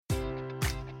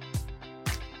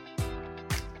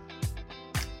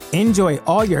Enjoy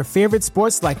all your favorite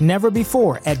sports like never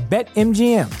before at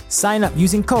BetMGM. Sign up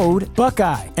using code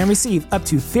Buckeye and receive up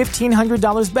to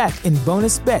 $1,500 back in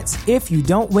bonus bets if you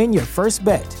don't win your first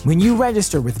bet. When you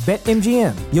register with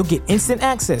BetMGM, you'll get instant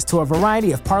access to a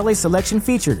variety of parlay selection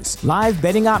features, live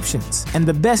betting options, and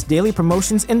the best daily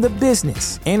promotions in the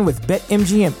business. And with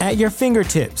BetMGM at your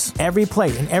fingertips, every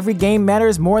play and every game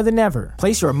matters more than ever.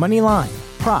 Place your money line,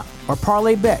 prop, or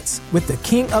parlay bets with the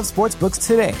king of sportsbooks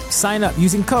today. Sign up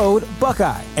using code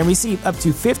Buckeye and receive up to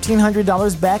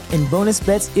 $1,500 back in bonus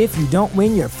bets if you don't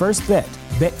win your first bet.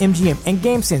 BetMGM and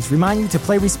GameSense remind you to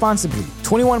play responsibly.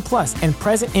 21 plus and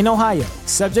present in Ohio,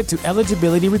 subject to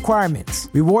eligibility requirements.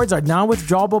 Rewards are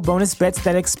non-withdrawable bonus bets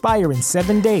that expire in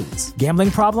 7 days. Gambling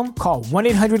problem? Call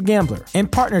 1-800-GAMBLER. In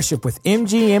partnership with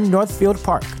MGM Northfield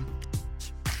Park.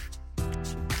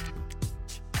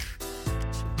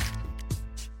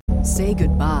 Say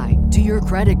goodbye to your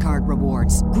credit card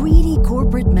rewards. Greedy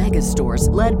corporate mega stores,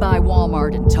 led by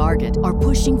Walmart and Target, are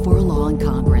pushing for a law in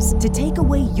Congress to take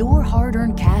away your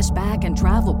hard-earned cash back and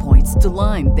travel points to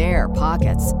line their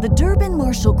pockets. The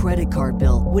Durbin-Marshall credit card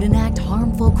bill would enact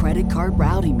harmful credit card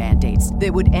routing mandates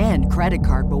that would end credit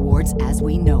card rewards as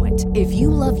we know it. If you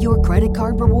love your credit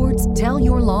card rewards, tell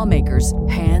your lawmakers,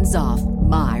 hands off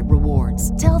my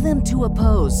rewards. Tell them to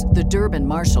oppose the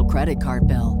Durbin-Marshall credit card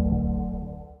bill.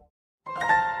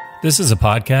 This is a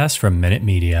podcast from Minute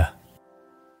Media.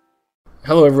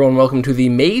 Hello everyone, welcome to the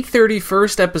May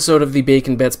 31st episode of the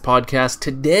Bacon Bets podcast.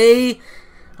 Today,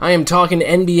 I am talking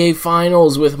NBA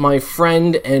Finals with my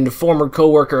friend and former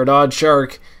co-worker at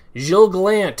OddsShark, Gilles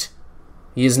Gallant.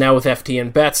 He is now with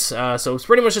FTN Bets, so it's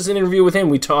pretty much just an interview with him.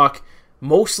 We talk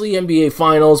mostly NBA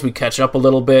Finals, we catch up a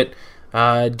little bit,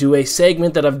 do a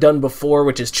segment that I've done before,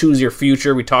 which is Choose Your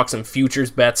Future. We talk some futures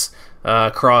bets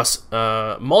across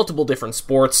multiple different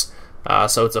sports.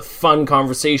 So it's a fun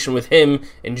conversation with him.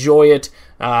 Enjoy it.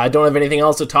 I don't have anything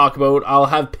else to talk about. I'll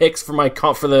have picks for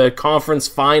for the conference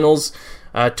finals.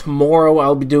 Tomorrow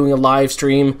I'll be doing a live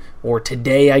stream, or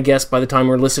today I guess by the time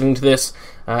we're listening to this.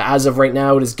 As of right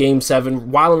now it is Game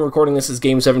 7. While I'm recording this is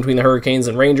Game 7 between the Hurricanes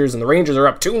and Rangers, and the Rangers are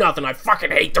up 2-0. I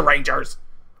fucking hate the Rangers.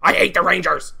 I hate the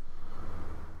Rangers.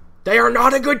 They are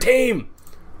not a good team.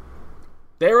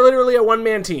 They are literally a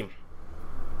one-man team.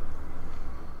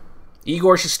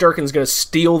 Igor Shesterkin's going to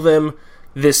steal them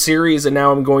this series, and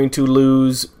now I'm going to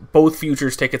lose both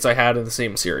futures tickets I had in the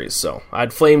same series. So I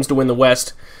had Flames to win the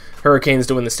West, Hurricanes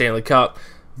to win the Stanley Cup,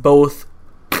 both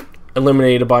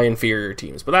eliminated by inferior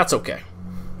teams, but that's okay.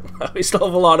 We still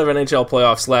have a lot of NHL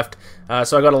playoffs left,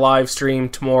 so I got a live stream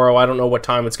tomorrow. I don't know what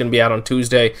time it's going to be out on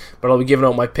Tuesday, but I'll be giving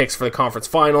out my picks for the conference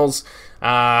finals,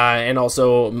 and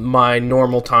also my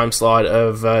normal time slot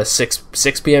of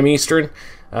 6 p.m. Eastern.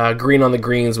 Green on the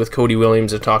Greens with Cody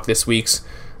Williams to talk this week's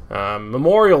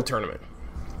Memorial Tournament.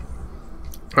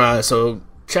 So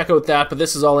check out that, but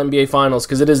this is all NBA Finals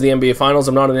because it is the NBA Finals.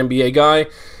 I'm not an NBA guy,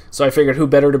 so I figured who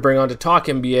better to bring on to talk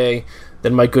NBA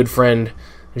than my good friend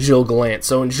Gilles Gallant.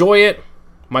 So enjoy it.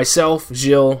 Myself,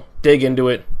 Gilles, dig into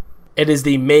it. It is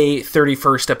the May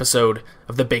 31st episode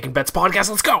of the Bacon Bets podcast.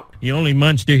 Let's go. The only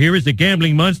monster here is the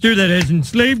gambling monster that has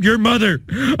enslaved your mother.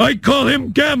 I call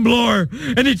him Gamblor,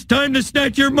 and it's time to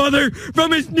snatch your mother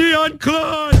from his neon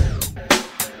claws.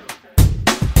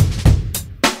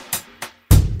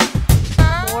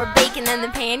 More bacon than the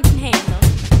pan can handle.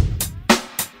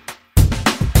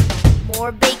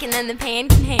 More bacon than the pan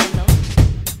can handle.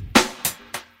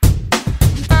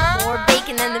 More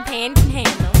bacon than the pan can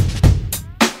handle.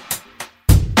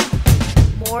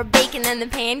 More bacon than the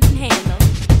pan can handle.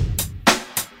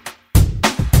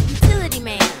 Utility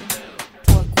man.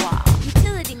 Pourquoi?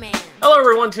 Utility man. Hello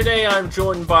everyone, today I'm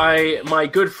joined by my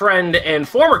good friend and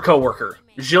former co-worker,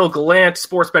 Gilles Gallant,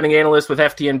 sports betting analyst with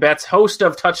FTN Bets, host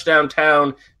of Touchdown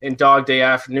Town and Dog Day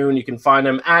Afternoon. You can find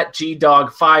him at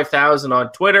GDog5000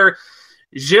 on Twitter.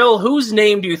 Gilles, whose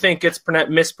name do you think gets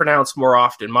mispronounced more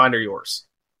often, mine or yours?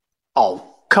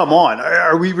 Oh, come on.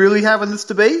 Are we really having this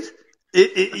debate?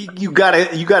 You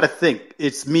gotta think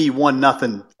it's me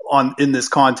 1-0 in this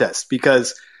contest,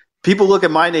 because people look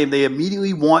at my name, they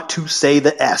immediately want to say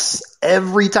the S.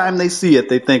 Every time they see it,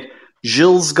 they think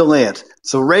Gilles Gallant.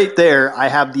 So right there, I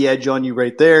have the edge on you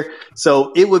right there.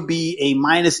 So it would be a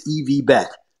minus EV bet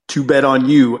to bet on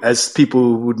you, as people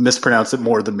who would mispronounce it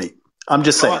more than me. I'm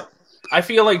just saying. I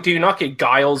feel like, do you not get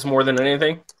Giles more than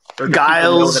anything?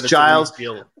 Giles,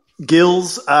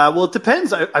 Gills. Well, it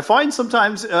depends. I find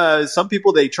sometimes some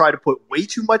people, they try to put way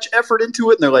too much effort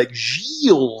into it, and they're like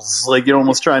Gilles, like you're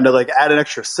almost trying to like add an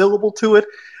extra syllable to it.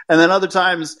 And then other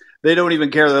times they don't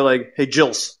even care. They're like, hey,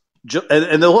 Gilles.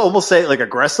 and they'll almost say it like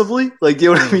aggressively, like, do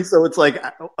you know what I mean? So it's like,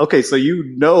 okay, so you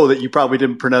know that you probably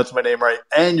didn't pronounce my name right,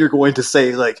 and you're going to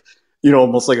say like,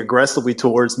 almost like aggressively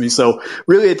towards me. So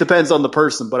really, it depends on the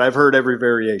person, but I've heard every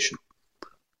variation.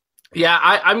 Yeah,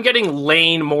 I'm getting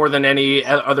Lane more than any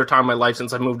other time in my life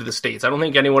since I moved to the States. I don't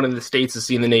think anyone in the States has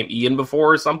seen the name Ian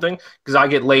before or something, because I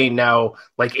get Lane now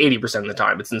like 80% of the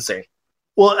time. It's insane.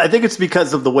 Well, I think it's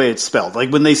because of the way it's spelled.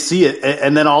 Like when they see it,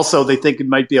 and then also they think it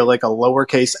might be like a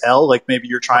lowercase L, like maybe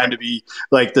you're trying to be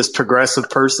like this progressive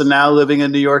person now living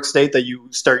in New York State that you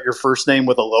start your first name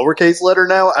with a lowercase letter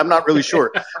now. I'm not really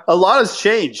sure. A lot has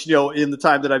changed, in the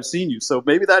time that I've seen you. So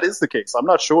maybe that is the case. I'm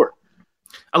not sure.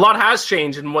 A lot has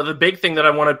changed, and the big thing that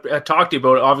I want to talk to you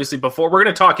about, obviously, before we're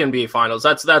going to talk NBA Finals.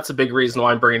 That's a big reason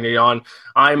why I'm bringing it on.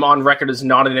 I'm on record as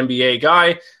not an NBA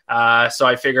guy, so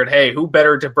I figured, hey, who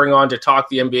better to bring on to talk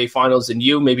the NBA Finals than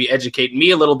you? Maybe educate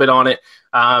me a little bit on it.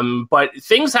 But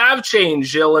things have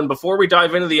changed, Jill, and before we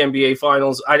dive into the NBA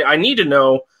Finals, I need to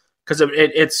know, because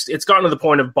it's gotten to the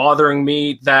point of bothering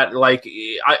me that like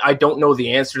I don't know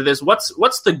the answer to this.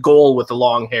 What's the goal with the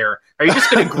long hair? Are you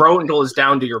just going to grow until it's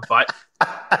down to your butt?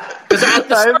 Because at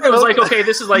the start, it was like, okay,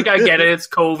 this is like, I get it. It's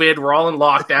COVID. We're all in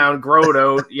lockdown. Grow it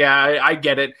out. Yeah, I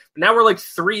get it. But now we're like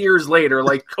 3 years later.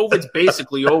 Like COVID's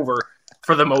basically over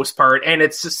for the most part, and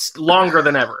it's just longer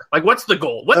than ever. Like, what's the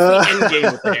goal? What's the end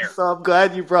game with the hair? So I'm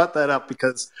glad you brought that up,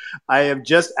 because I have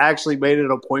just actually made an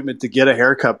appointment to get a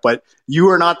haircut. But you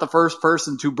are not the first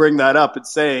person to bring that up and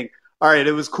saying, all right,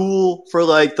 it was cool for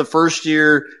like the first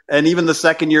year, and even the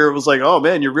second year, it was like, oh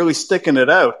man, you're really sticking it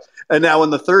out. And now in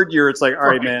the third year, it's like, all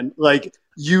right, man, like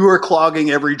you are clogging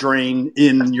every drain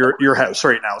in your house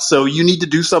right now. So you need to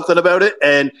do something about it.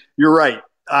 And you're right.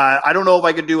 I don't know if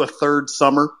I could do a third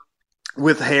summer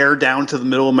with hair down to the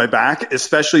middle of my back,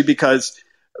 especially because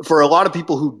for a lot of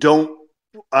people who don't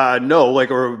know, like,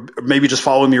 or maybe just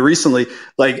follow me recently,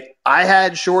 like I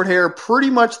had short hair pretty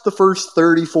much the first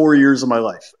 34 years of my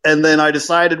life. And then I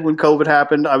decided when COVID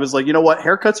happened, I was like, you know what?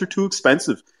 Haircuts are too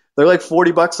expensive. They're like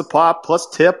 $40 a pop plus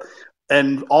tip,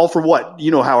 and all for what?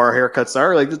 You know how our haircuts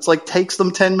are. Like it's like takes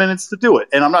them 10 minutes to do it.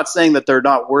 And I'm not saying that they're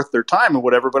not worth their time or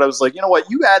whatever, but I was like, you know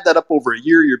what? You add that up over a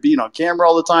year. You're being on camera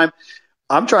all the time.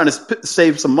 I'm trying to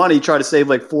save some money, try to save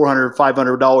like $400,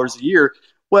 $500 a year.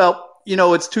 Well,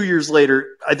 it's 2 years later.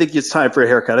 I think it's time for a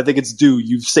haircut. I think it's due.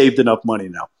 You've saved enough money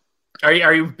now.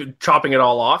 Are you chopping it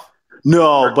all off?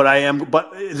 No, but I am.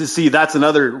 But see, that's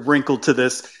another wrinkle to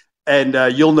this. And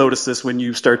you'll notice this when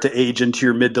you start to age into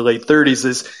your mid to late 30s,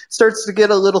 is starts to get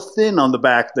a little thin on the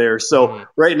back there. So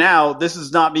right now, this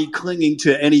is not me clinging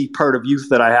to any part of youth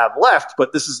that I have left,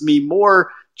 but this is me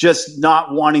more just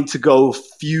not wanting to go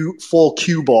full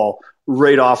cue ball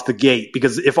right off the gate.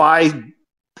 Because if I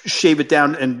shave it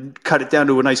down and cut it down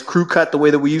to a nice crew cut the way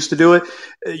that we used to do it,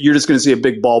 you're just going to see a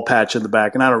big bald patch in the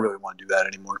back. And I don't really want to do that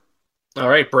anymore. All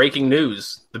right, breaking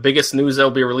news. The biggest news that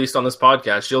will be released on this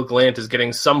podcast. Jill Glant is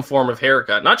getting some form of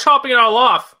haircut. Not chopping it all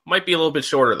off. Might be a little bit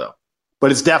shorter, though. But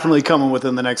it's definitely coming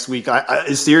within the next week.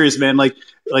 It's serious, man. Like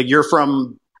you're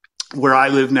from where I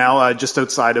live now, just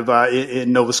outside of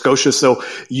in Nova Scotia. So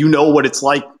you know what it's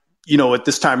like, at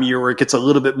this time of year where it gets a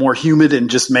little bit more humid, and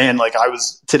just, man, like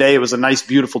today, it was a nice,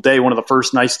 beautiful day. One of the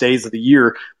first nice days of the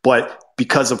year. But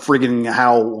because of friggin'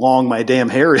 how long my damn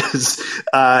hair is,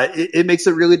 it makes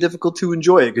it really difficult to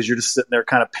enjoy it, because you're just sitting there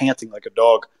kind of panting like a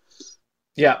dog.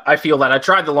 Yeah, I feel that. I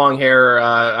tried the long hair.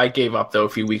 I gave up, though, a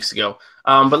few weeks ago.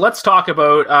 But let's talk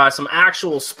about some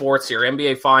actual sports here.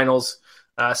 NBA Finals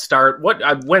start.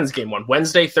 When's game one?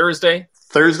 Wednesday, Thursday?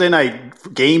 Thursday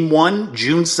night, game 1,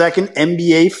 June 2nd,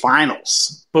 NBA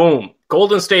Finals. Boom.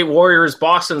 Golden State Warriors,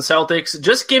 Boston Celtics.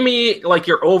 Just give me like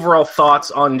your overall thoughts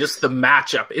on just the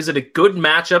matchup. Is it a good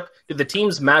matchup? Did the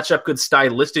teams match up good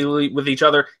stylistically with each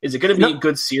other? Is it going to be a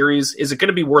good series? Is it going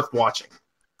to be worth watching?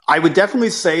 I would definitely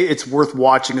say it's worth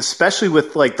watching, especially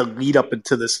with like the lead up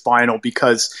into this final,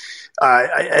 because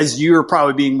as you're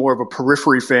probably being more of a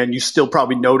periphery fan, you still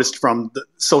probably noticed from the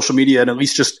social media, and at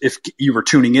least just if you were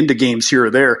tuning into games here or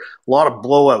there, a lot of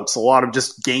blowouts, a lot of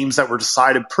just games that were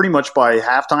decided pretty much by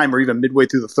halftime or even midway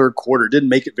through the third quarter. Didn't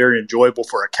make it very enjoyable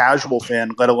for a casual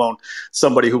fan, let alone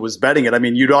somebody who was betting it. I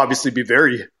mean, you'd obviously be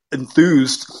very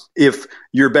enthused if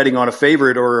you're betting on a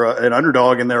favorite or an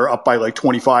underdog and they're up by like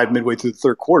 25 midway through the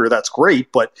third quarter. That's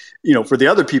great. But, for the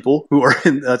other people who are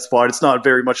in that spot, it's not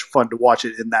very much fun to watch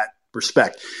it in that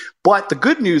respect. But the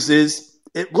good news is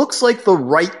it looks like the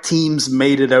right teams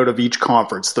made it out of each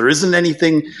conference. There isn't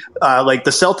anything like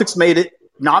the Celtics made it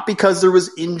not because there was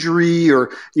injury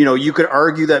or, you could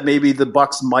argue that maybe the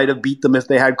Bucks might have beat them if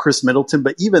they had Chris Middleton.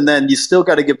 But even then, you still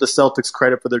got to give the Celtics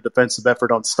credit for their defensive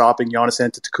effort on stopping Giannis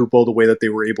Antetokounmpo the way that they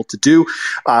were able to do.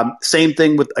 Same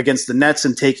thing against the Nets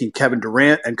and taking Kevin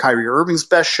Durant and Kyrie Irving's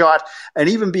best shot, and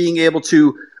even being able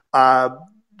to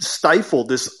stifle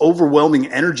this overwhelming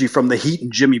energy from the Heat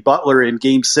and Jimmy Butler in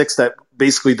Game 6 that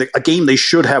basically a game they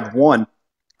should have won.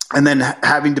 And then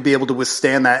having to be able to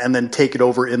withstand that and then take it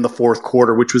over in the fourth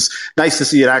quarter, which was nice to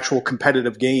see an actual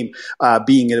competitive game,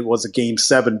 being it was a Game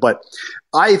 7. But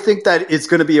I think that it's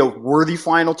going to be a worthy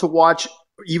final to watch,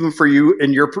 even for you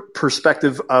and your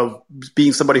perspective of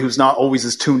being somebody who's not always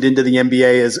as tuned into the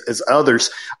NBA as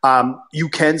others. You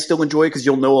can still enjoy it because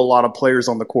you'll know a lot of players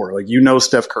on the court. Like,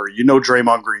 Steph Curry,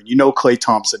 Draymond Green, Klay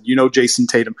Thompson, Jason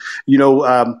Tatum,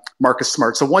 Marcus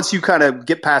Smart. So once you kind of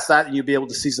get past that, and you'll be able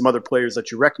to see some other players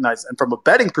that you recognize. And from a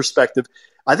betting perspective,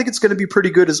 I think it's going to be pretty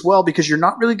good as well, because you're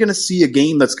not really going to see a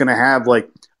game that's going to have like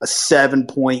a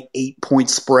 7-point, 8-point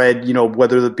spread,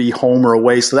 whether it be home or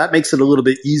away. So that makes it a little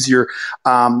bit easier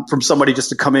from somebody just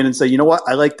to come in and say, you know what,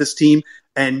 I like this team.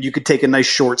 And you could take a nice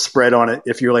short spread on it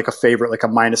if you're like a favorite, like a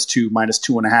 -2,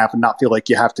 -2.5, and not feel like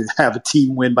you have to have a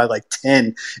team win by like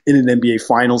 10 in an NBA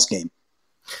Finals game.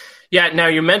 Yeah, now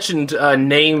you mentioned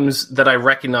names that I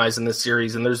recognize in this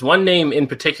series, and there's one name in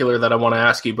particular that I want to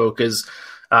ask you about, because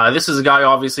this is a guy,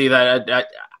 obviously, that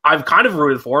I've kind of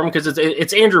rooted for him, because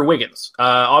it's Andrew Wiggins.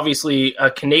 Obviously,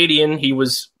 a Canadian. He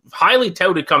was highly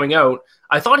touted coming out.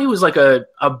 I thought he was like a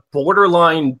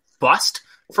borderline bust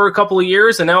for a couple of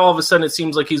years, and now all of a sudden it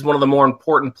seems like he's one of the more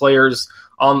important players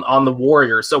on the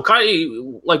Warriors. So, kind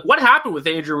of, like, what happened with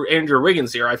Andrew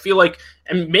Wiggins here? I feel like,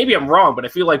 and maybe I'm wrong, but I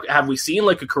feel like, have we seen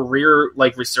like a career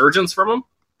like resurgence from him?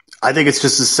 I think it's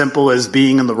just as simple as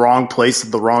being in the wrong place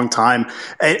at the wrong time.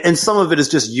 And some of it is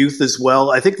just youth as well.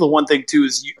 I think the one thing, too,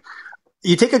 is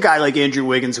you take a guy like Andrew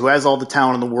Wiggins, who has all the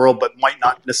talent in the world, but might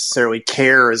not necessarily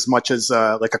care as much as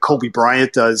like a Kobe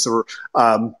Bryant does, or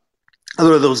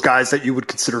other of those guys that you would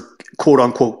consider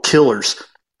quote-unquote killers.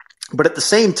 But at the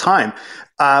same time,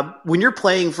 when you're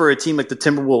playing for a team like the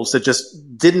Timberwolves that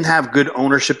just didn't have good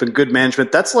ownership and good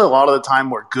management, that's a lot of the time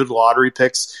where good lottery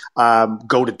picks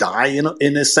go to die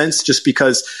in a sense, just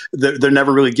because they're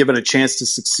never really given a chance to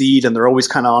succeed, and they're always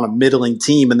kind of on a middling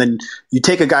team. And then you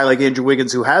take a guy like Andrew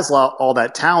Wiggins, who has all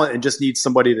that talent and just needs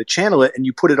somebody to channel it, and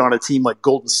you put it on a team like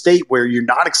Golden State, where you're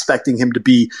not expecting him to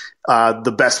be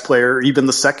the best player, even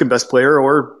the second best player,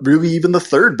 or really even the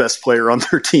third best player on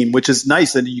their team, which is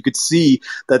nice. And you could see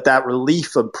that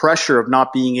relief of pressure of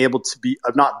not being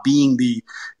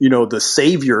the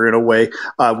savior in a way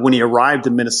when he arrived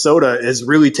in Minnesota has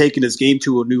really taken his game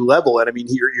to a new level. And I mean,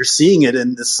 you're seeing it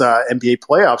in this NBA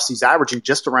playoffs. He's averaging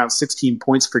just around 16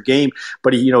 points per game,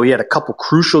 but he had a couple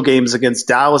crucial games against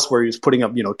Dallas where he was putting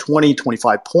up 20,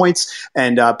 25 points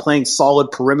and playing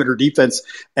solid perimeter defense.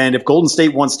 And if Golden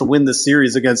State wants to win this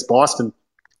series against Boston,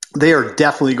 they are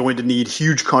definitely going to need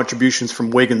huge contributions from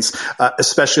Wiggins,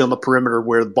 especially on the perimeter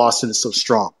where Boston is so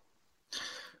strong.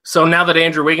 So now that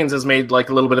Andrew Wiggins has made like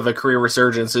a little bit of a career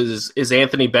resurgence, is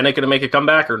Anthony Bennett going to make a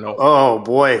comeback or no? Oh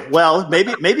boy. Well,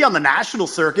 maybe on the national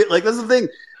circuit. Like, that's the thing.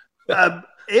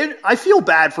 I feel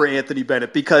bad for Anthony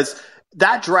Bennett, because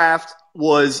that draft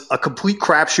was a complete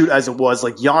crapshoot as it was.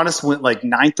 Like, Giannis went like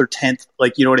 9th or 10th,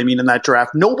 like, you know what I mean, in that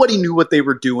draft. Nobody knew what they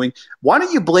were doing. Why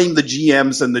don't you blame the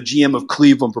GMs and the GM of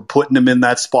Cleveland for putting him in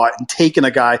that spot and taking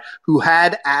a guy who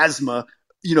had asthma,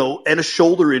 and a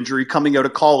shoulder injury coming out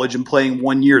of college and playing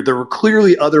 1 year? There were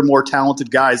clearly other more talented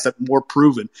guys that were more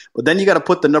proven. But then you got to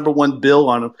put the number one bill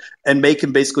on him and make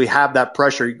him basically have that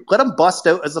pressure. Let him bust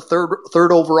out as a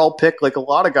third overall pick like a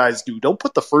lot of guys do. Don't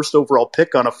put the first overall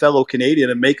pick on a fellow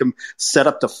Canadian and make him set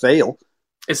up to fail.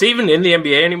 Is he even in the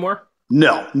NBA anymore?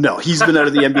 No. He's been out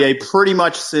of the NBA pretty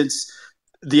much since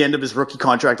the end of his rookie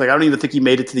contract. Like, I don't even think he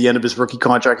made it to the end of his rookie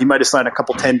contract. He might have signed a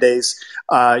couple 10 days,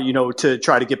 to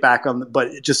try to get back on, but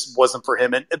it just wasn't for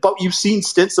him. But you've seen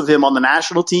stints of him on the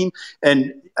national team,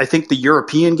 and I think the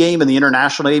European game and the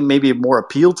international game maybe more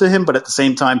appealed to him. But at the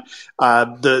same time,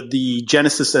 the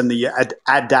genesis and the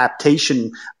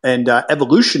adaptation and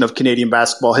evolution of Canadian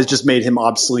basketball has just made him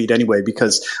obsolete anyway,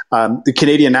 because the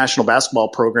Canadian national basketball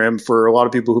program, for a lot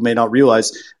of people who may not realize,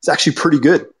 is actually pretty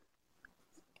good.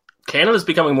 Canada's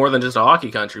becoming more than just a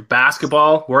hockey country.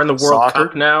 Basketball, we're in the World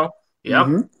Cup now. Yep.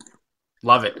 Mm-hmm.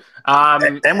 Love it.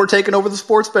 And we're taking over the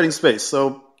sports betting space.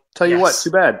 So tell you what,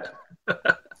 too bad.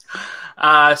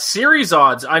 Series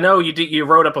odds. I know you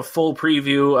wrote up a full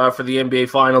preview for the NBA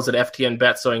Finals at FTN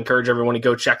Bet, so I encourage everyone to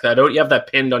go check that out. You have that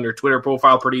pinned on your Twitter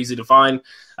profile, pretty easy to find.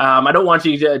 I don't want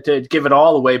you to give it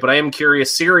all away, but I am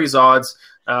curious. Series odds,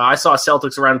 I saw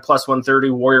Celtics around plus 130,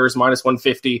 Warriors minus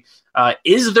 150.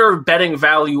 Is there betting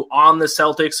value on the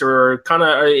Celtics, or kind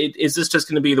of is this just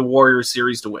going to be the Warriors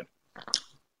series to win?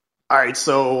 All right,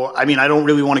 so, I don't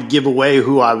really want to give away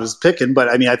who I was picking, but,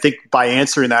 I think by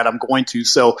answering that, I'm going to.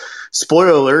 So, spoiler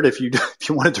alert, if you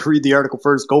wanted to read the article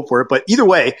first, go for it. But either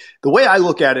way, the way I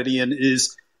look at it, Ian,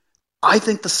 is I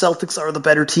think the Celtics are the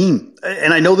better team.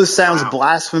 And I know this sounds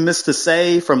blasphemous to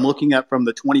say from looking at from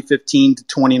the 2015 to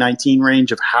 2019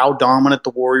 range of how dominant the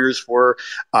Warriors were,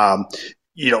 how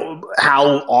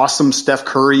awesome Steph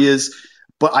Curry is.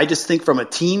 But I just think from a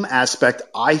team aspect,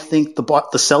 I think the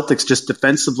Celtics just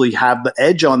defensively have the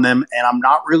edge on them, and I'm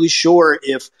not really sure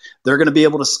if they're going to be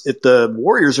able to, if the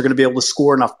Warriors are going to be able to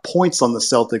score enough points on the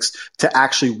Celtics to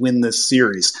actually win this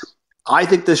series. I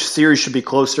think this series should be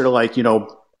closer to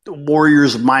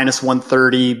Warriors minus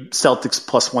 130, Celtics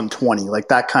plus 120, like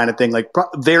that kind of thing, like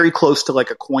very close to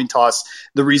like a coin toss.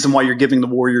 The reason why you're giving the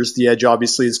Warriors the edge,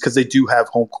 obviously, is because they do have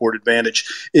home court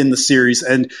advantage in the series.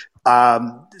 And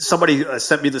somebody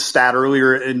sent me the stat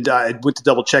earlier, and I went to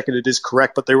double check it. It is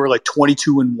correct, but they were like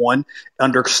 22-1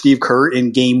 under Steve Kerr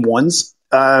in game ones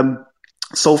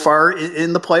so far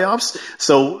in the playoffs.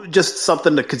 So just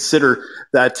something to consider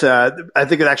that I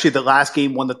think actually the last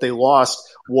game one that they lost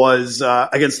was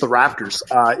against the Raptors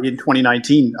in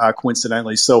 2019,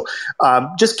 coincidentally. So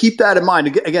just keep that in mind.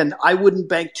 Again, I wouldn't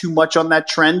bank too much on that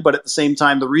trend, but at the same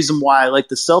time, the reason why I like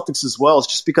the Celtics as well is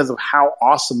just because of how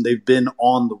awesome they've been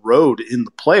on the road in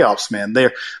the playoffs, man.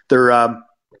 They're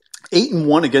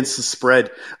 8-1 against the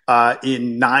spread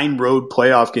in 9 road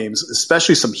playoff games,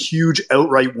 especially some huge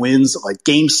outright wins. Like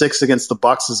Game 6 against the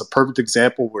Bucks is a perfect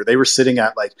example where they were sitting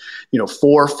at 4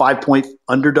 or 5 point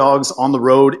underdogs on the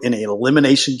road in an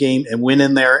elimination game and went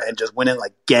in there and just went in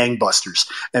like gangbusters.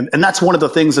 And that's one of the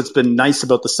things that's been nice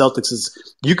about the Celtics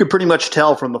is you could pretty much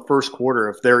tell from the first quarter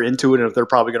if they're into it and if they're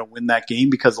probably going to win that game,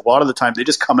 because a lot of the time they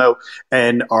just come out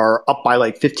and are up by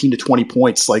like 15 to 20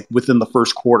 points like within the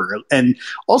first quarter. And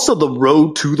also the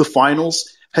road to the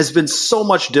finals has been so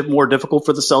much more difficult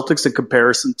for the Celtics in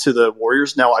comparison to the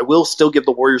Warriors. Now, I will still give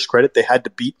the Warriors credit. They had to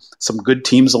beat some good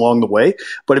teams along the way.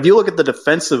 But if you look at the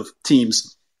defensive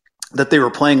teams that they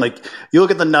were playing, like you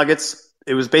look at the Nuggets,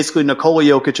 it was basically Nikola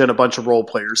Jokic and a bunch of role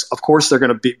players. Of course, they're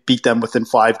going to beat them within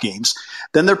 5 games.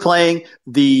 Then they're playing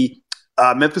the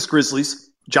Memphis Grizzlies.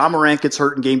 Ja Morant gets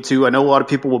hurt in game 2. I know a lot of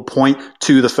people will point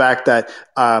to the fact that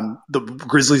the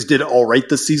Grizzlies did all right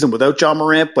this season without Ja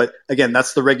Morant, but again,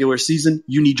 that's the regular season.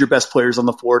 You need your best players on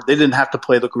the floor. They didn't have to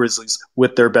play the Grizzlies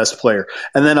with their best player.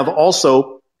 And then I've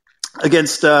also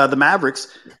against the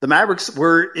Mavericks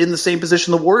were in the same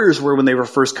position the Warriors were when they were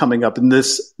first coming up in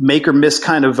this make or miss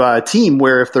kind of team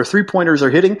where if their 3-pointers are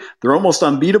hitting, they're almost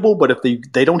unbeatable. But if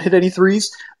they don't hit any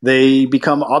threes, they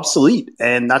become obsolete.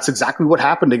 And that's exactly what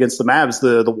happened against the Mavs.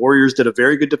 The Warriors did a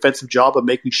very good defensive job of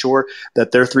making sure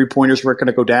that their 3-pointers weren't going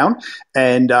to go down.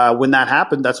 And when that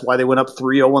happened, that's why they went up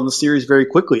 3-0 on the series very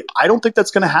quickly. I don't think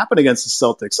that's going to happen against the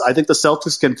Celtics. I think the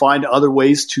Celtics can find other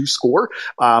ways to score.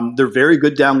 They're very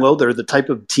good down low. They're the type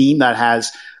of team that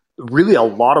has really a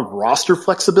lot of roster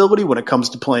flexibility when it comes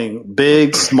to playing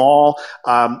big, small.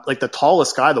 Like the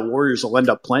tallest guy the Warriors will end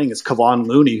up playing is Kevon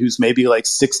Looney, who's maybe like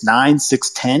 6'9",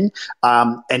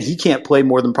 6'10", and he can't play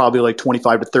more than probably like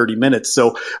 25 to 30 minutes.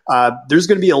 So there's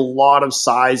going to be a lot of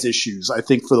size issues, I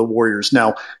think, for the Warriors.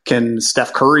 Now, can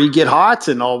Steph Curry get hot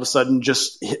and all of a sudden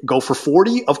just go for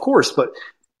 40? Of course, but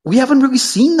we haven't really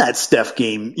seen that Steph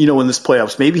game, in this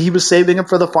playoffs. Maybe he was saving him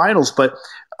for the finals, but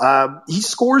he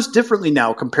scores differently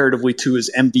now comparatively to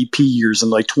his MVP years in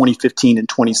like 2015 and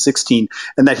 2016,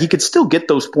 and that he could still get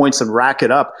those points and rack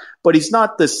it up. But he's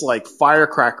not this like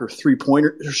firecracker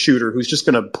 3-pointer shooter who's just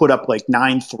going to put up like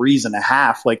 9 threes and a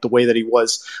half like the way that he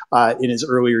was in his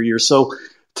earlier years. So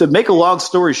to make a long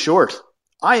story short,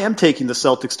 I am taking the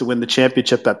Celtics to win the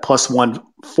championship at plus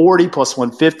 140, plus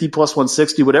 150, plus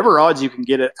 160, whatever odds you can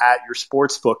get it at your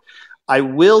sports book. I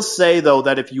will say, though,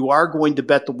 that if you are going to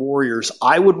bet the Warriors,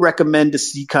 I would recommend to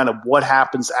see kind of what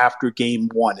happens after game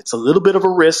 1. It's a little bit of a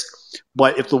risk,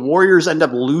 but if the Warriors end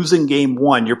up losing game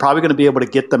 1, you're probably going to be able to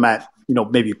get them at,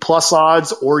 maybe plus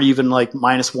odds or even like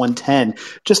minus 110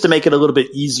 just to make it a little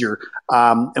bit easier.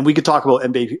 And we could talk about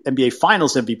NBA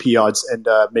Finals MVP odds and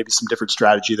maybe some different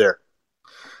strategy there.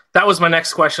 That was my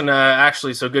next question,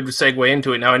 actually, so good to segue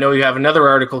into it. Now, I know you have another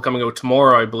article coming out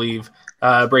tomorrow, I believe,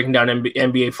 breaking down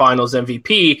NBA Finals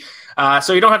MVP.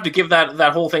 So you don't have to give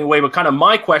that whole thing away, but kind of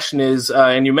my question is,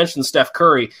 and you mentioned Steph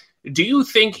Curry, do you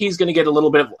think he's going to get a little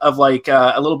bit of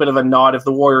a nod if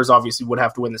the Warriors obviously would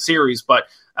have to win the series, but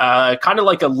kind of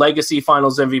like a legacy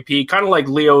Finals MVP, kind of like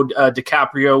Leo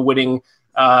DiCaprio winning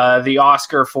the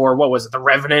Oscar for, what was it, The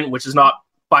Revenant, which is not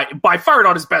by far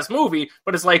not his best movie,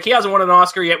 but it's like he hasn't won an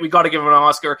Oscar yet. We got to give him an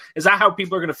Oscar. Is that how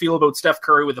people are going to feel about Steph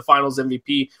Curry with the Finals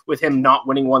MVP, with him not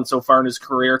winning one so far in his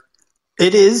career?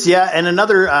 It is, yeah. And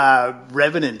another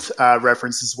Revenant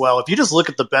reference as well. If you just look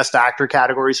at the best actor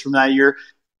categories from that year,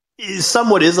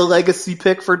 somewhat is a legacy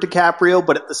pick for DiCaprio,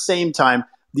 but at the same time,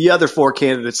 the other four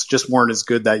candidates just weren't as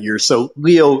good that year. So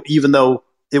Leo, even though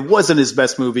it wasn't his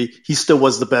best movie, he still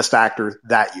was the best actor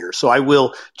that year. So I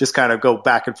will just kind of go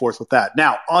back and forth with that.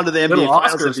 Now, on to the NBA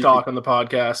Finals Oscars MVP. Talk on the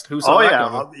podcast. Who saw that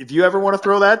coming? If you ever want to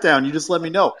throw that down, you just let me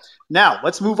know. Now,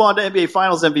 let's move on to NBA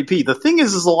Finals MVP. The thing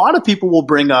is a lot of people will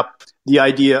bring up the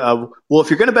idea of, well, if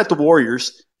you're going to bet the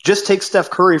Warriors, just take Steph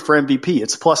Curry for MVP.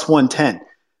 It's plus 110.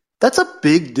 That's a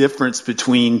big difference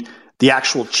between the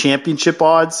actual championship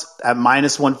odds at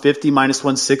minus 150, minus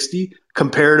 160,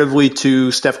 comparatively to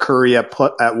Steph Curry at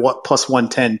plus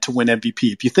 110 to win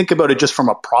MVP. If you think about it just from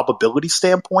a probability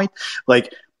standpoint,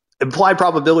 like implied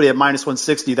probability at minus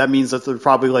 160, that means that there's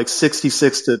probably like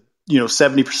 66 to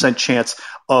 70% chance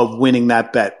of winning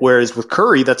that bet. Whereas with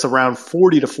Curry, that's around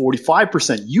 40 to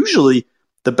 45%. Usually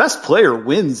the best player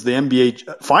wins the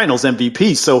NBA Finals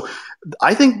MVP. So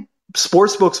I think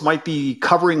sportsbooks might be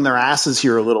covering their asses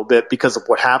here a little bit because of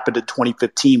what happened in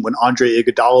 2015 when Andre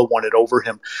Iguodala won it over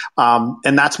him.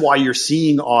 And that's why you're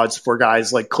seeing odds for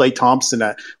guys like Klay Thompson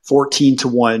at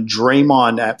 14-1,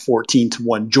 Draymond at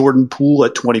 14-1, Jordan Poole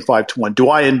at 25-1. Do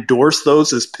I endorse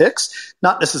those as picks?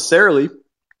 Not necessarily,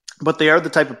 but they are the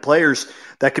type of players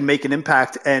that can make an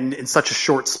impact and in such a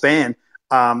short span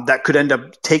that could end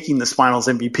up taking this Finals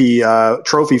MVP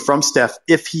trophy from Steph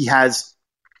if he has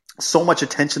so much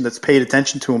attention that's paid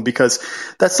attention to him, because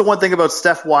that's the one thing about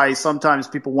Steph, why sometimes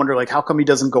people wonder, like, how come he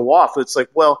doesn't go off? It's like,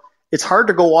 well, it's hard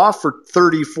to go off for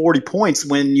 30, 40 points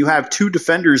when you have two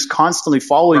defenders constantly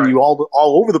following you all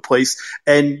over the place,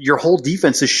 and your whole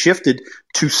defense is shifted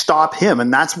to stop him.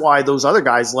 And that's why those other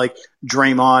guys like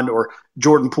Draymond or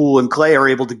Jordan Poole and Klay are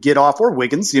able to get off, or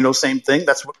Wiggins, same thing.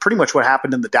 That's pretty much what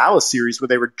happened in the Dallas series, where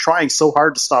they were trying so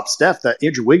hard to stop Steph that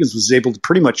Andrew Wiggins was able to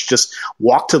pretty much just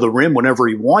walk to the rim whenever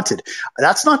he wanted.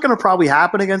 That's not going to probably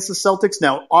happen against the Celtics.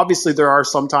 Now, obviously, there are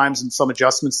some times and some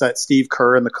adjustments that Steve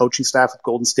Kerr and the coaching staff of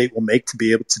Golden State will make to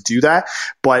be able to do that.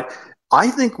 But I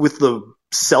think with the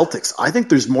Celtics, I think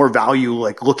there's more value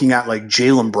like looking at like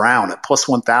Jaylen Brown at plus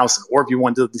 1,000, or if you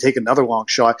wanted to take another long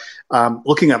shot,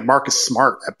 looking at Marcus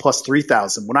Smart at plus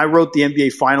 3,000. When I wrote the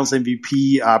NBA Finals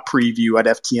MVP preview at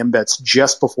FTM Bets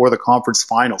just before the conference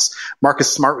finals, Marcus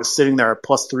Smart was sitting there at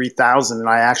plus 3,000, and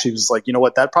I actually was like, you know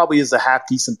what, that probably is a half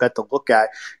decent bet to look at,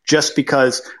 just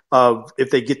because of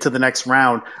if they get to the next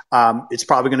round, it's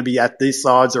probably going to be at these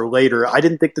odds or later. I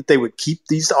didn't think that they would keep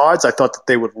these odds. I thought that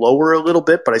they would lower a little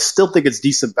bit, but I still think it's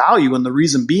decent value. And the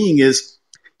reason being is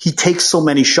he takes so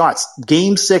many shots.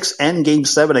 Game 6 and Game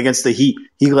 7 against the Heat,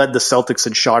 he led the Celtics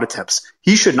in shot attempts.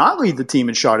 He should not lead the team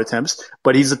in shot attempts,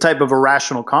 but he's the type of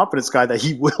irrational confidence guy that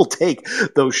he will take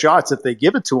those shots if they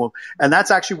give it to him. And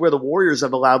that's actually where the Warriors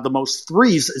have allowed the most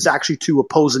threes, is actually to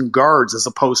opposing guards as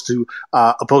opposed to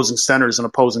opposing centers and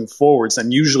opposing forwards.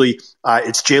 And usually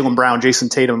it's Jaylen Brown, Jason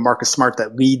Tatum, and Marcus Smart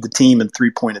that lead the team in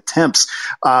three-point attempts.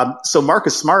 So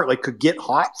Marcus Smart could get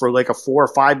hot for like a 4 or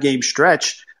 5 game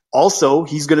stretch. Also,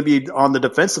 he's going to be on the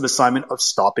defensive assignment of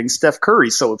stopping Steph Curry.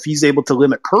 So if he's able to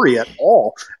limit Curry at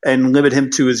all and limit him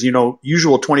to his,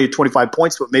 usual 20 to 25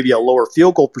 points, but maybe a lower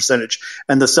field goal percentage,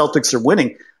 and the Celtics are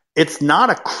winning, it's not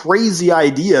a crazy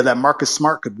idea that Marcus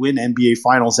Smart could win NBA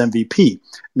Finals MVP.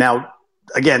 Now,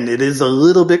 again, it is a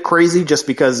little bit crazy just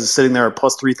because he's sitting there at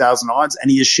plus 3,000 odds,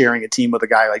 and he is sharing a team with a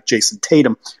guy like Jason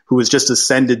Tatum, who has just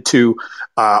ascended to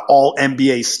all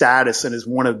NBA status and is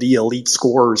one of the elite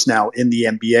scorers now in the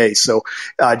NBA. So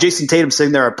Jason Tatum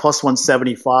sitting there at plus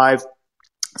 175.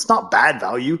 It's not bad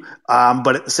value,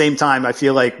 but at the same time, I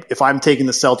feel like if I'm taking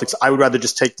the Celtics, I would rather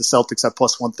just take the Celtics at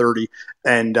plus 130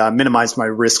 and minimize my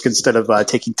risk instead of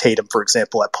taking Tatum, for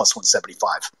example, at plus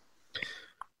 175.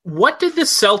 What did the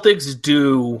Celtics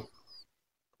do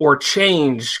or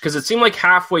change? Because it seemed like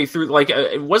halfway through,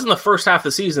 it wasn't the first half of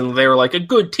the season, they were like a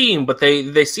good team, but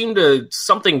they seemed to,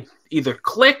 something either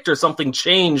clicked or something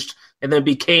changed and then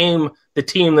became the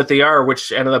team that they are,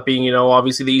 which ended up being,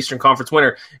 obviously the Eastern Conference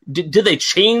winner. Did they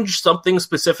change something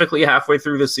specifically halfway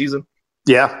through this season?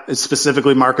 Yeah, it's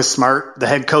specifically Marcus Smart, the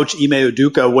head coach, Ime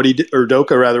Udoka.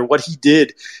 What he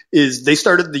did is they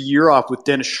started the year off with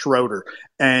Dennis Schroeder,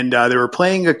 and they were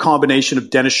playing a combination of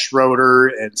Dennis Schroeder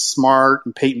and Smart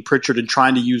and Peyton Pritchard, and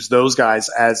trying to use those guys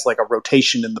as like a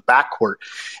rotation in the backcourt.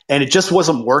 And it just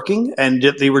wasn't working, and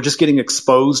they were just getting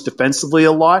exposed defensively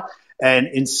a lot. And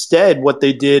instead, what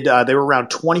they did, they were around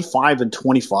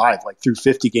 25-25, like through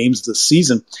 50 games this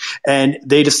season. And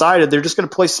they decided they're just going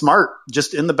to play Smart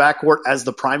just in the backcourt as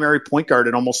the primary point guard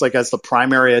and almost like as the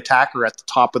primary attacker at the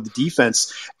top of the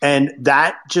defense. And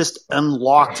that just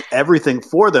unlocked everything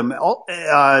for them,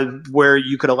 where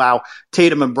you could allow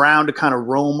Tatum and Brown to kind of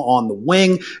roam on the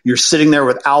wing. You're sitting there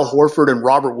with Al Horford and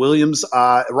Robert Williams.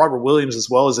 Robert Williams as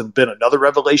well has been another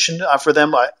revelation for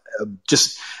them.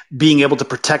 Just being able to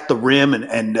protect the rim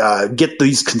and get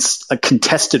these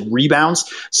contested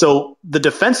rebounds. So the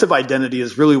defensive identity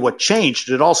is really what changed.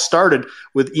 It all started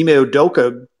with Ime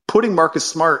Udoka putting Marcus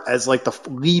Smart as like the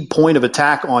lead point of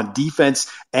attack on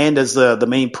defense and as the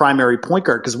main primary point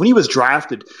guard. Because when he was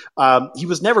drafted, he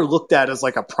was never looked at as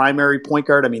like a primary point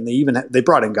guard. I mean, they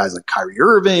brought in guys like Kyrie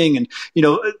Irving, and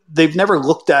they've never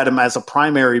looked at him as a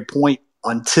primary point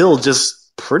until just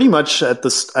pretty much at the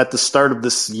start of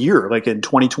this year, like in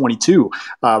 2022,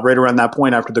 right around that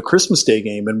point after the Christmas Day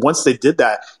game. And once they did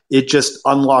that, it just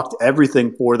unlocked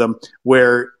everything for them,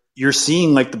 where you're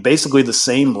seeing like basically the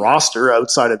same roster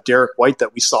outside of Derek White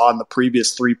that we saw in the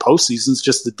previous 3 postseasons.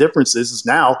 Just the difference is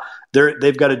now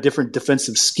they've got a different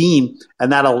defensive scheme,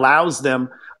 and that allows them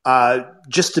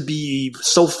just to be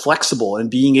so flexible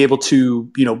and being able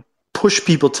to, push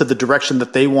people to the direction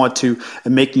that they want to,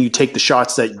 and making you take the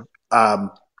shots that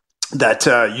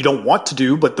you don't want to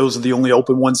do, but those are the only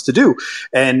open ones to do.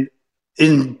 And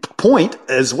in point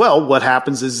as well, what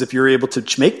happens is if you're able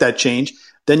to make that change,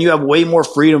 then you have way more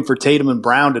freedom for Tatum and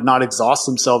Brown to not exhaust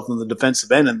themselves in the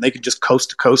defensive end, and they can just coast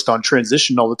to coast on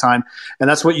transition all the time. And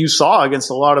that's what you saw against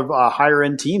a lot of higher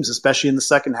end teams, especially in the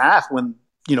second half when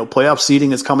playoff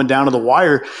seeding is coming down to the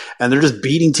wire, and they're just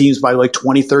beating teams by like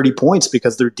 20, 30 points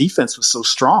because their defense was so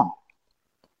strong.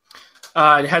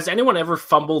 Has anyone ever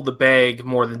fumbled the bag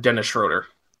more than Dennis Schroeder?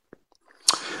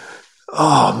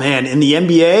 Oh, man. In the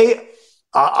NBA,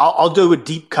 I'll do a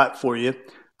deep cut for you.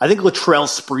 I think Latrell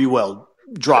Sprewell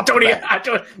dropped the bag. I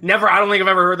don't think I've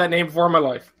ever heard that name before in my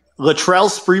life. Latrell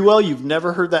Sprewell? You've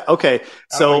never heard that? Okay.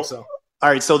 I don't think so. All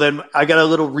right, so then I got a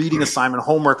little reading assignment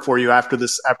homework for you after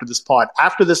this pod.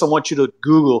 After this, I want you to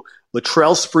Google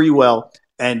Latrell Sprewell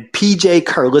and PJ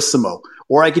Carlesimo,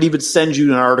 or I could even send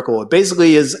you an article. It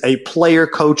basically is a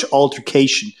player-coach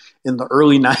altercation in the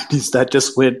early 90s that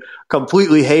just went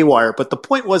completely haywire. But the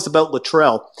point was about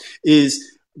Latrell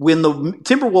is when the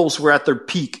Timberwolves were at their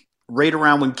peak, right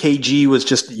around when KG was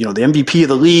just, the MVP of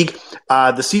the league.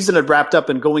 The season had wrapped up,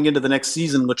 and going into the next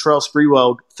season, Latrell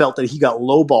Sprewell felt that he got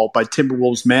lowballed by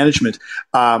Timberwolves management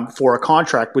for a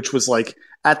contract, which was like,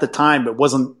 at the time,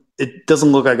 it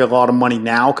doesn't look like a lot of money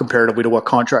now comparatively to what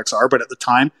contracts are, but at the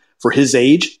time, for his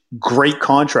age, great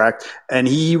contract. And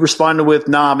he responded with,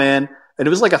 nah, man. And it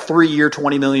was like a 3-year,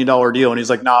 $20 million deal. And he's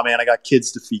like, nah, man, I got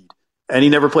kids to feed. And he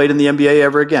never played in the NBA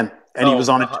ever again. And he was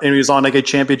on like a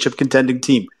championship contending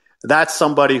team. That's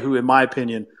somebody who, in my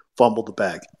opinion, fumbled the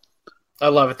bag. I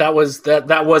love it. That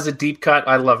was a deep cut.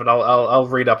 I love it. I'll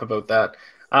read up about that.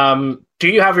 Do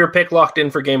you have your pick locked in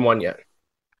for Game 1 yet?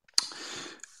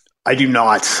 I do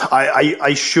not.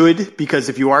 I should, because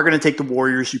if you are going to take the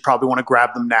Warriors, you probably want to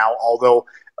grab them now. Although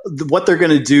what they're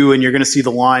going to do, and you're going to see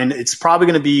the line, it's probably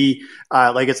going to be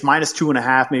like it's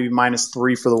 -2.5, maybe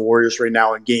 -3 for the Warriors right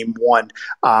now in Game 1.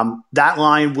 That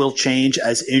line will change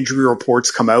as injury reports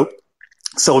come out.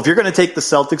 So if you're going to take the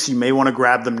Celtics, you may want to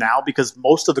grab them now, because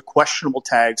most of the questionable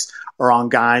tags are on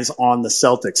guys on the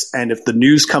Celtics. And if the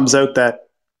news comes out that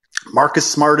Marcus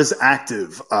Smart is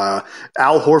active,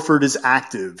 Al Horford is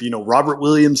active, Robert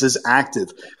Williams is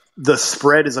active, the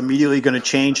spread is immediately going to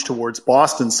change towards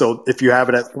Boston. So if you have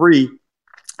it at 3,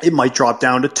 it might drop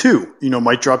down to 2,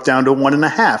 might drop down to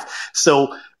 1.5.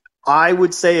 So I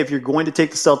would say if you're going to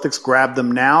take the Celtics, grab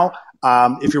them now.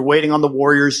 If you're waiting on the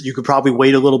Warriors, you could probably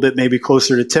wait a little bit, maybe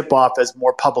closer to tip-off as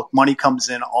more public money comes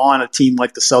in on a team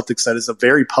like the Celtics that is a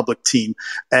very public team,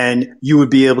 and you would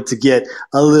be able to get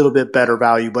a little bit better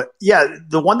value. But, yeah,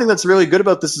 the one thing that's really good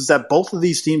about this is that both of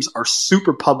these teams are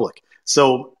super public.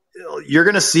 So you're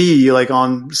going to see, like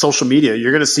on social media,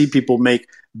 you're going to see people make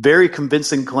very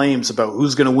convincing claims about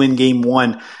who's going to win Game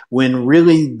 1 when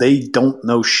really they don't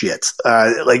know shit.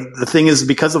 Like the thing is,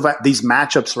 because of these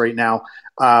matchups right now,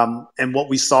 and what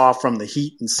we saw from the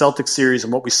Heat and Celtics series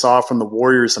and what we saw from the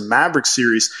Warriors and Mavericks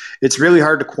series, it's really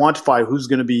hard to quantify who's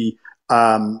going to be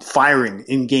firing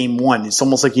in Game 1. It's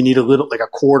almost like you need a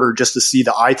quarter just to see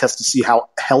the eye test to see how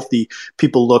healthy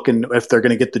people look and if they're going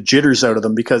to get the jitters out of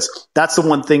them, because that's the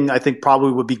one thing I think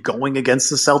probably would be going against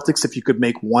the Celtics. If you could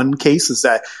make one case, is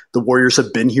that the Warriors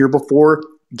have been here before.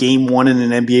 game one in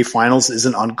an NBA Finals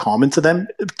isn't uncommon to them,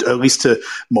 at least to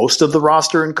most of the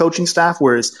roster and coaching staff,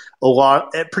 whereas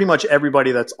pretty much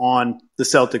everybody that's on the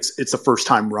Celtics, it's a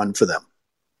first-time run for them.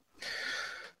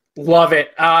 Love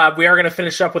it. We are going to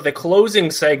finish up with the closing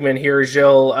segment here,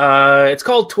 Gilles. It's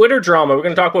called Twitter Drama. We're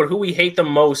going to talk about who we hate the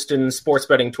most in sports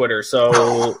betting Twitter. So,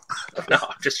 no,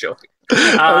 I'm just joking.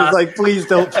 I was like, please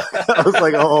don't. I was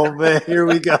like, oh, man, here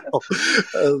we go.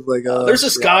 I was like, oh. There's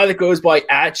this guy that goes by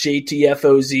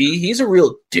 @JTFOZ. He's a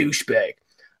real douchebag.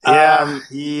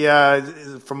 Yeah,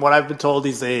 from what I've been told,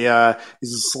 he's a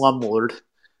slumlord.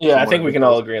 Yeah, I think we can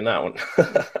all agree on that one.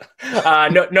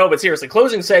 No, but seriously,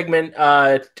 closing segment.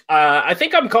 I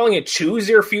think I'm calling it Choose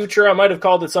Your Future. I might have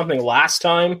called it something last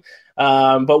time.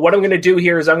 But what I'm going to do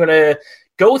here is I'm going to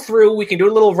go through, we can do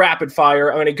a little rapid fire.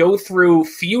 I'm going to go through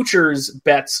futures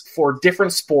bets for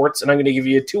different sports, and I'm going to give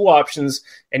you 2 options,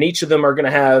 and each of them are going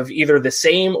to have either the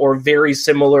same or very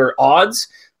similar odds.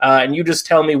 And you just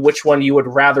tell me which one you would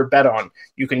rather bet on.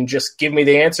 You can just give me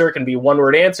the answer. It can be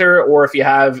one-word answer, or if you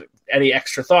have any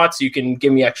extra thoughts, you can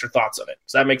give me extra thoughts on it.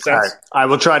 Does that make sense? All right. I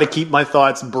will try to keep my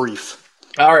thoughts brief.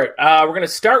 All right. We're going to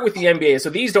start with the NBA. So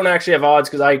these don't actually have odds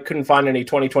because I couldn't find any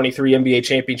 2023 NBA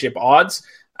championship odds.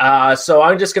 So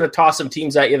I'm just going to toss some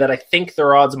teams at you that I think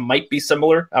their odds might be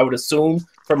similar, I would assume,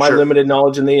 from my limited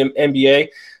knowledge in the NBA.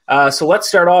 So let's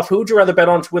start off. Who would you rather bet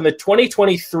on to win the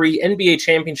 2023 NBA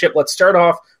championship? Let's start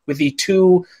off with the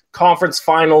 2 conference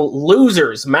final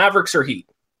losers, Mavericks or Heat.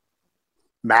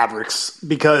 Mavericks,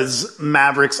 because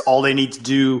Mavericks, all they need to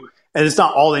do, and it's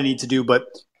not all they need to do, but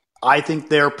I think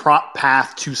their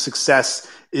path to success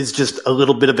is just a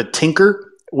little bit of a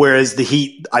tinker, whereas the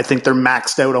Heat, I think they're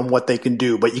maxed out on what they can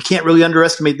do. But you can't really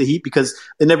underestimate the Heat because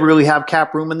they never really have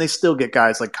cap room, and they still get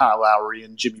guys like Kyle Lowry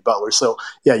and Jimmy Butler. So,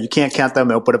 yeah, you can't count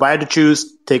them out. But if I had to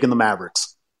choose, taking the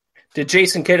Mavericks. Did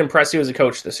Jason Kidd impress you as a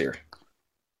coach this year?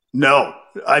 No.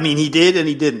 I mean, he did and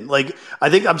he didn't. Like, I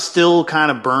think I'm still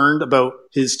kind of burned about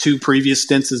his 2 previous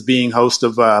stints as being host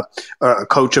of a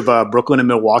coach of Brooklyn and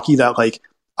Milwaukee. That, like,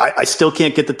 I still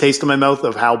can't get the taste in my mouth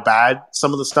of how bad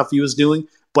some of the stuff he was doing.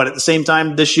 But at the same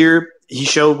time, this year, he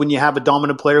showed when you have a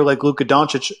dominant player like Luka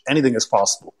Doncic, anything is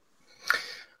possible.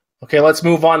 Okay, let's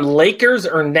move on. Lakers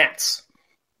or Nets?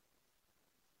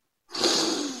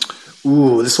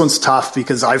 Ooh, this one's tough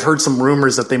because I've heard some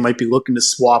rumors that they might be looking to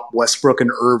swap Westbrook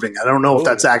and Irving. I don't know if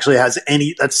that's actually has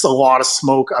any – that's a lot of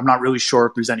smoke. I'm not really sure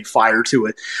if there's any fire to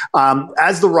it.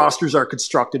 As the rosters are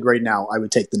constructed right now, I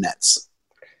would take the Nets.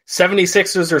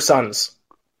 76ers or Suns?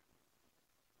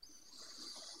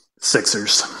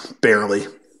 Sixers, barely.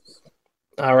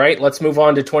 All right, let's move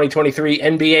on to 2023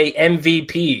 NBA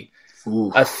MVP.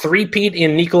 Ooh. A three-peat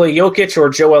in Nikola Jokic or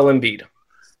Joel Embiid?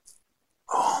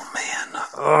 Oh, man.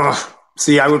 Ugh.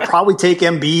 See, I would probably take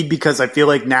Embiid because I feel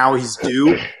like now he's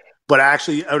due. But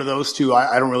actually, out of those 2,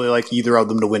 I don't really like either of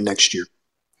them to win next year.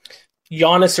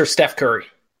 Giannis or Steph Curry?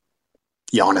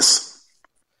 Giannis.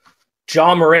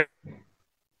 Ja Morant.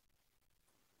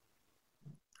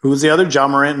 Who was the other? Ja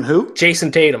Morant and who?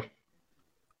 Jason Tatum.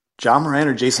 Ja Morant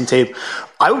or Jason Tatum?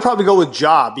 I would probably go with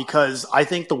Ja because I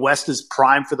think the West is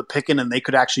prime for the picking and they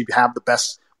could actually have the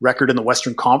best record in the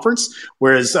Western Conference,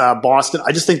 whereas Boston,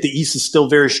 I just think the East is still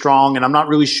very strong, and I'm not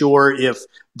really sure if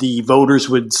the voters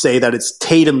would say that it's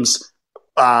Tatum's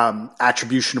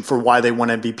attribution for why they won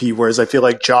MVP, whereas I feel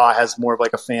like Ja has more of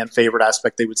like a fan favorite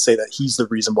aspect. They would say that he's the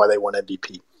reason why they won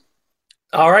MVP.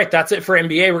 All right, that's it for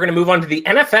NBA. We're going to move on to the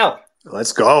NFL.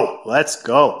 Let's go.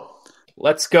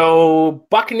 Let's go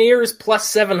Buccaneers plus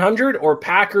 700 or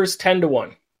Packers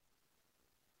 10-1.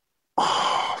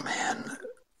 Oh, man.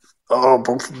 Oh,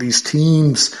 both of these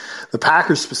teams. The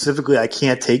Packers specifically, I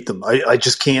can't take them. I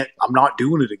just can't. I'm not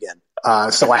doing it again.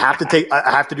 So I have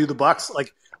to do the Bucs.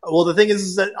 Like, well, the thing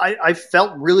is that I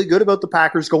felt really good about the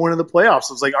Packers going into the playoffs.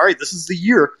 I was like, all right, this is the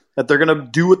year that they're going to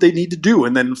do what they need to do.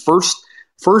 And then first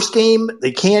game,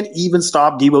 they can't even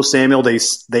stop Deebo Samuel. They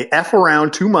F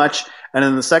around too much. And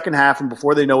in the second half, and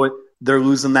before they know it, they're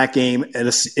losing that game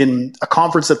in a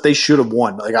conference that they should have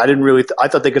won. Like, I didn't really I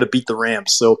thought they could have beat the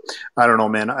Rams. So I don't know,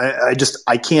 man.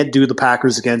 I can't do the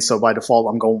Packers again. So by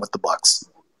default, I'm going with the Bucs.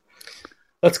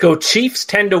 Let's go Chiefs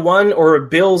 10-1 or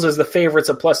Bills as the favorites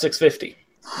at plus 650.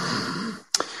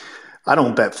 I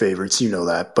don't bet favorites, you know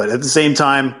that. But at the same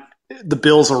time, the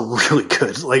Bills are really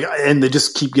good. Like, and they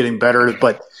just keep getting better.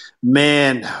 But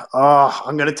man,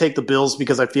 I'm going to take the Bills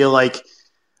because I feel like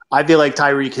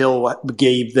Tyreek Hill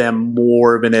gave them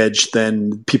more of an edge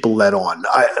than people let on.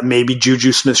 Maybe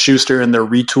Juju Smith-Schuster and their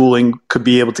retooling could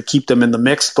be able to keep them in the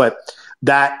mix, but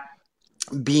that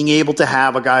being able to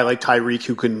have a guy like Tyreek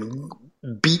who can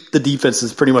beat the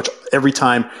defenses pretty much every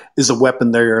time is a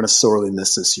weapon they're going to sorely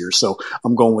miss this year. So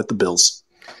I'm going with the Bills.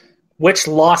 Which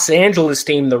Los Angeles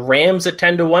team, the Rams at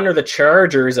 10-1 or the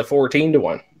Chargers at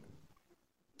 14-1?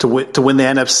 To win the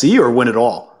NFC or win it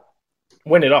all?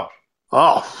 Win it all.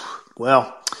 Oh,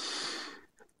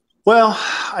 well,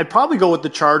 I'd probably go with the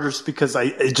Chargers because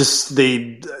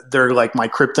they're like my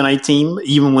kryptonite team,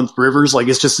 even with Rivers. Like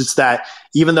it's that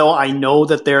even though I know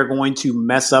that they're going to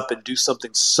mess up and do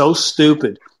something so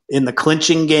stupid in the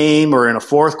clinching game or in a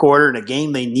fourth quarter in a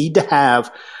game they need to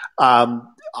have,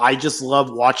 I just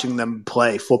love watching them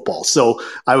play football. So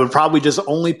I would probably just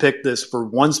only pick this for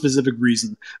one specific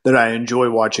reason, that I enjoy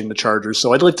watching the Chargers.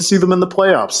 So I'd like to see them in the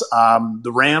playoffs.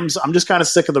 The Rams, I'm just kind of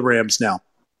sick of the Rams now.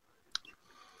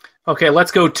 Okay,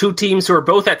 let's go two teams who are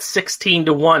both at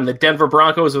 16-1. The Denver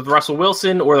Broncos with Russell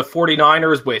Wilson or the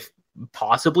 49ers with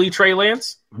possibly Trey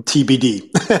Lance?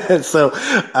 TBD. So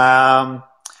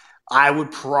I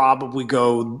would probably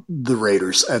go the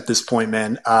Raiders at this point,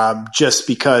 man, just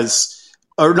because –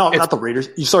 or no, not the Raiders.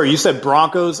 Sorry, you said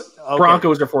Broncos? Okay.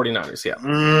 Broncos or 49ers, yeah.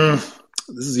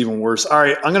 This is even worse. All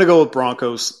right, I'm going to go with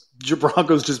Broncos.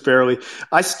 Broncos just barely.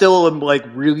 I still am like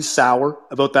really sour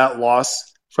about that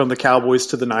loss from the Cowboys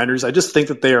to the Niners. I just think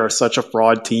that they are such a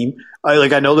fraud team. I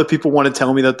know that people want to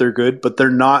tell me that they're good, but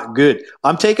they're not good.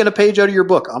 I'm taking a page out of your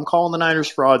book. I'm calling the Niners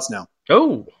frauds now.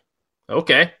 Oh,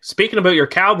 okay. Speaking about your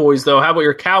Cowboys, though, how about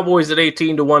your Cowboys at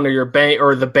 18-1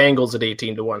 or the Bengals at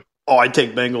 18-1? Oh, I'd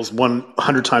take Bengals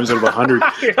 100 times out of 100.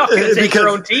 You're not going to take your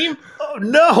own team? Oh,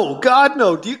 no, God,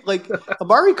 no.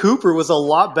 Amari Cooper was a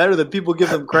lot better than people give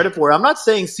him credit for. I'm not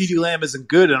saying CeeDee Lamb isn't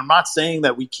good, and I'm not saying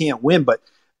that we can't win, but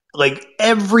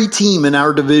every team in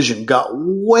our division got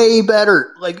way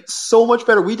better, so much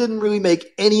better. We didn't really make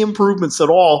any improvements at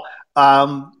all.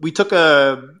 We took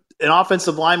an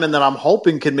offensive lineman that I'm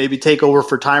hoping can maybe take over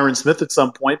for Tyron Smith at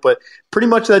some point, but pretty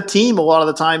much that team a lot of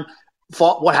the time,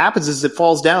 what happens is it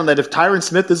falls down that if Tyron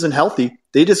Smith isn't healthy,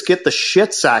 they just get the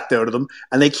shit sacked out of them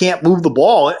and they can't move the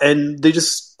ball. And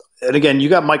and again, you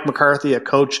got Mike McCarthy, a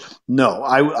coach. No,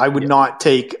 I would not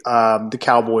take the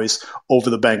Cowboys over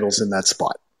the Bengals in that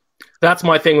spot. That's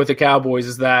my thing with the Cowboys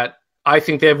is that I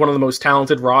think they have one of the most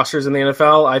talented rosters in the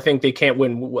NFL. I think they can't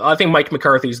win. I think Mike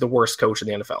McCarthy is the worst coach in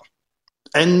the NFL.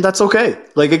 And that's okay.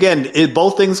 Again,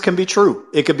 both things can be true.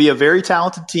 It could be a very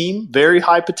talented team, very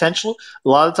high potential. A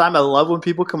lot of the time, I love when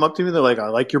people come up to me. They're like, I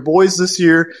like your boys this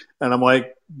year. And I'm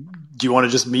like, do you want to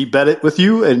just bet it with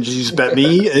you? And you just bet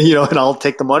me, and I'll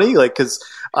take the money. Because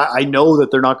I know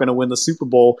that they're not going to win the Super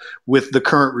Bowl with the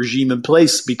current regime in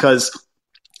place because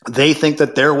they think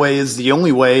that their way is the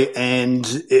only way. And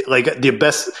the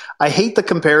best, I hate the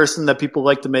comparison that people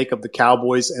like to make of the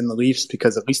Cowboys and the Leafs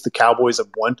because at least the Cowboys have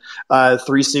won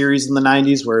 3 series in the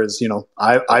 90s. Whereas,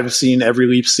 I've seen every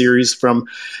Leafs series from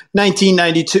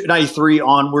 1992, 93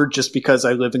 onward just because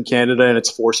I live in Canada and it's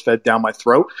force fed down my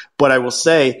throat. But I will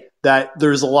say that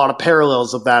there's a lot of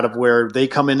parallels of that, of where they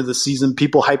come into the season,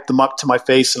 people hype them up to my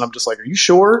face, and I'm just like, are you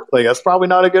sure? That's probably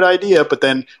not a good idea. But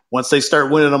then once they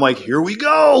start winning, I'm like, here we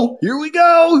go,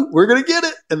 we're going to get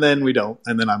it. And then we don't.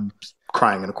 And then I'm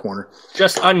crying in a corner.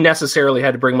 Just unnecessarily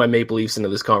had to bring my Maple Leafs into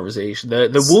this conversation.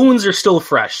 The wounds are still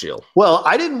fresh, Jill. Well,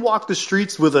 I didn't walk the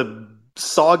streets with a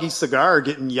soggy cigar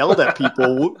getting yelled at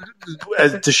people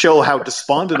to show how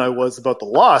despondent I was about the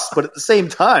loss. But at the same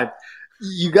time,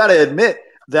 you got to admit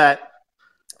that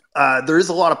there is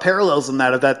a lot of parallels in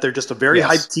that they're just a very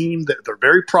hyped team, that they're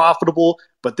very profitable,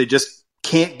 but they just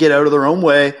can't get out of their own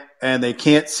way, and they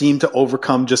can't seem to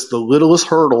overcome just the littlest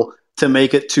hurdle to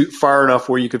make it too far enough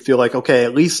where you could feel like, okay,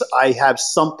 at least I have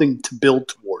something to build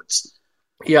towards.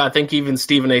 Yeah, I think even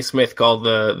Stephen A. Smith called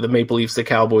the Maple Leafs the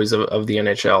Cowboys of the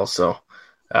NHL, so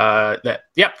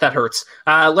that hurts.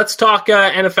 Let's talk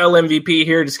NFL MVP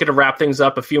here. Just going to wrap things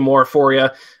up. A few more for you.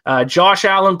 Josh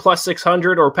Allen plus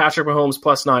 600 or Patrick Mahomes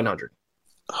plus 900?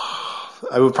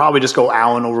 I would probably just go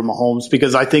Allen over Mahomes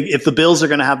because I think if the Bills are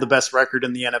going to have the best record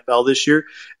in the NFL this year,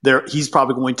 he's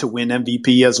probably going to win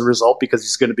MVP as a result because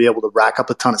he's going to be able to rack up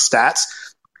a ton of stats.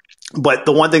 But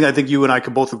the one thing I think you and I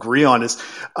could both agree on is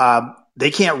they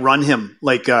can't run him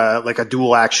like a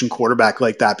dual action quarterback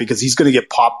like that because he's going to get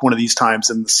popped one of these times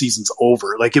and the season's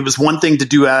over. It was one thing to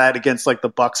do that against the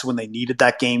Bucs when they needed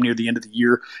that game near the end of the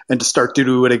year and to start to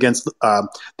do it against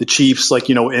the Chiefs,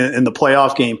 in the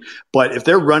playoff game. But if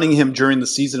they're running him during the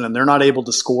season and they're not able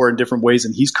to score in different ways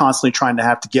and he's constantly trying to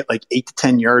have to get 8 to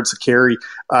 10 yards of carry,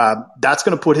 that's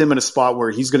going to put him in a spot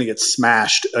where he's going to get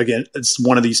smashed against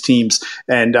one of these teams.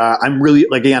 And I'm really,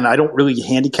 again, I don't really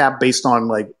handicap based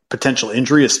on potential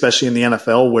injury, especially in the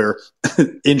NFL where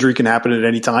injury can happen at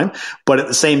any time. But at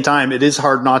the same time, it is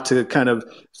hard not to kind of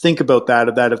think about that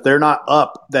if they're not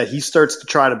up, that he starts to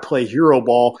try to play hero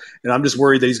ball. And I'm just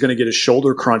worried that he's going to get his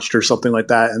shoulder crunched or something like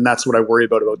that. And that's what I worry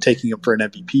about taking him for an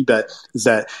MVP bet, is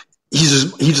that he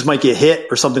just might get hit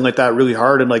or something like that really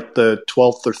hard in like the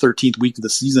 12th or 13th week of the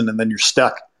season, and then you're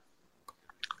stuck.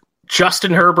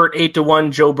 Justin Herbert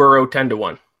 8-1, Joe Burrow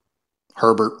 10-1.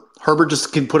 Herbert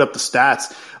just can put up the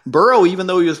stats. Burrow, even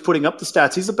though he was putting up the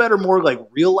stats, he's a better, more like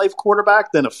real life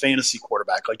quarterback than a fantasy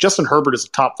quarterback. Like Justin Herbert is a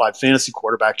top 5 fantasy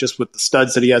quarterback just with the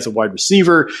studs that he has at wide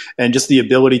receiver and just the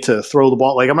ability to throw the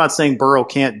ball. Like, I'm not saying Burrow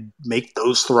can't make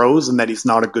those throws and that he's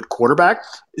not a good quarterback.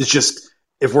 It's just,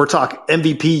 if we're talking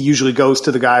MVP, usually goes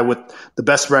to the guy with the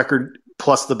best record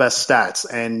plus the best stats,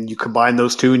 and you combine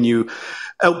those two and you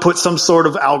output some sort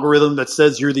of algorithm that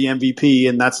says you're the MVP.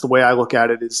 And that's the way I look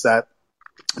at it, is that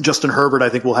Justin Herbert, I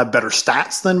think, will have better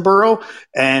stats than Burrow.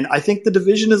 And I think the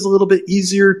division is a little bit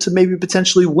easier to maybe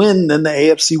potentially win than the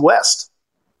AFC West.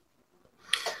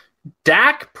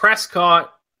 Dak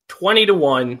Prescott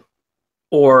 20-1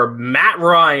 or Matt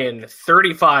Ryan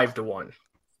 35-1.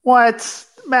 What?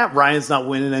 Matt Ryan's not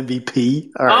winning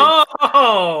MVP. All right.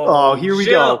 Oh, here we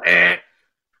go.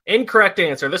 Incorrect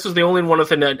answer. This was the only one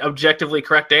with an objectively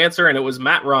correct answer, and it was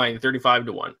Matt Ryan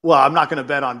 35-1. Well, I'm not going to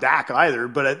bet on Dak either,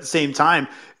 but at the same time,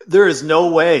 there is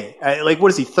no way. Like, what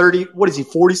is he, 30? What is he,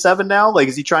 47 now? Like,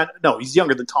 is he trying? No, he's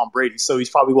younger than Tom Brady, so he's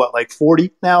probably, like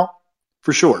 40 now?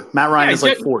 For sure. Matt Ryan is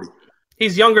like 40.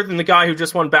 He's younger than the guy who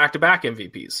just won back-to-back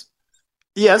MVPs.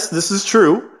 Yes, this is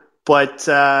true, but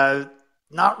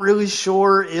not really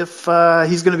sure if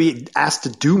he's going to be asked to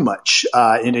do much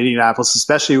in Indianapolis,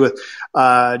 especially with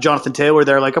Jonathan Taylor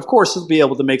there. Like, of course, he'll be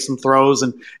able to make some throws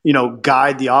and,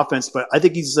 guide the offense. But I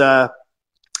think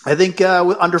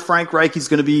under Frank Reich, he's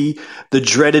going to be the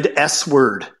dreaded S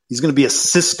word. He's going to be a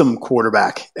system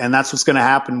quarterback. And that's what's going to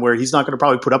happen, where he's not going to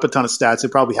probably put up a ton of stats. He'll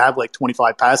probably have like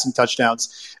 25 passing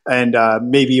touchdowns and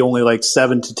maybe only like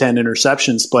 7 to 10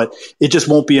 interceptions. But it just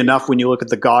won't be enough when you look at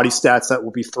the gaudy stats that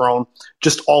will be thrown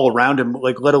just all around him,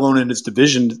 like let alone in his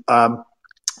division.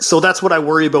 So that's what I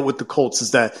worry about with the Colts,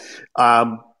 is that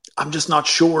I'm just not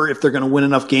sure if they're going to win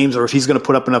enough games or if he's going to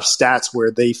put up enough stats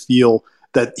where they feel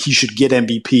that he should get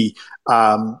MVP.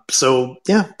 So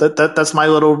yeah, that's my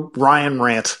little Ryan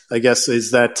rant, I guess,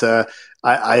 is that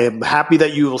I am happy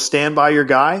that you will stand by your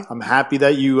guy. I'm happy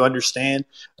that you understand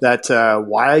that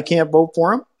why I can't vote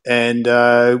for him. And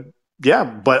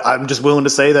but I'm just willing to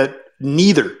say that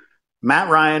neither Matt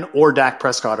Ryan or Dak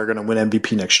Prescott are going to win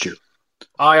MVP next year.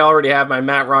 I already have my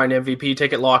Matt Ryan MVP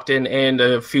ticket locked in and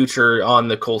a future on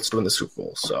the Colts to win the Super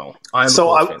Bowl. So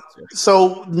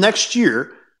next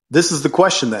year, this is the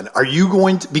question then. Are you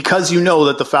going to, because you know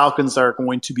that the Falcons are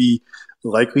going to be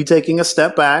likely taking a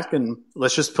step back, and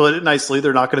let's just put it nicely,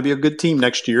 they're not going to be a good team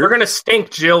next year. They're going to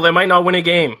stink, Jill. They might not win a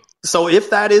game. So if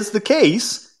that is the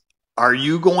case, are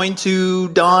you going to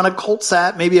don a Colts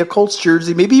hat, maybe a Colts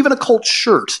jersey, maybe even a Colts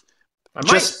shirt?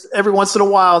 Just every once in a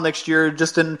while next year,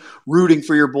 just in rooting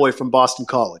for your boy from Boston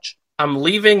College. I'm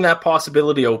leaving that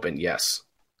possibility open, yes.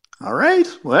 All right.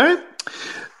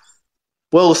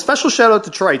 Well, a special shout out to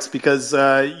Trites, because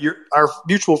our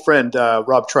mutual friend,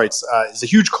 Rob Trites, is a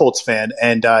huge Colts fan,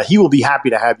 and he will be happy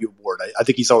to have you aboard. I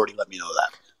think he's already let me know that.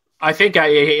 I think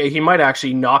he might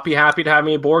actually not be happy to have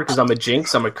me aboard because I'm a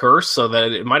jinx, I'm a curse, so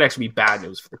that it might actually be bad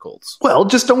news for the Colts. Well,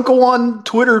 just don't go on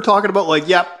Twitter talking about like,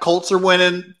 yep, Colts are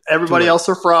winning, everybody else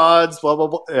are frauds, blah, blah,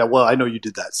 blah. Yeah, well, I know you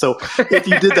did that. So if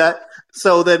you did that,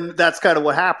 so then that's kind of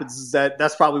what happens, is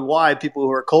that's probably why people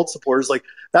who are Colts supporters, like,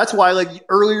 that's why, like,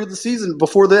 earlier the season,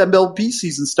 before the MLB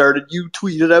season started, you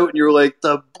tweeted out and you were like,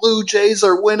 the Blue Jays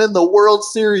are winning the World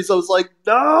Series. I was like,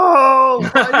 no,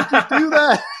 why did you do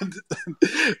that?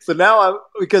 So now,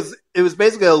 because it was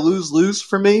basically a lose-lose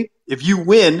for me. If you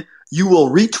win, you will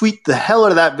retweet the hell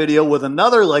out of that video with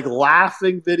another, like,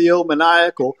 laughing video,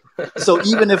 maniacal. So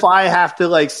even if I have to,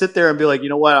 like, sit there and be like, you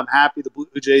know what, I'm happy the Blue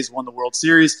Jays won the World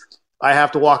Series, I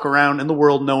have to walk around in the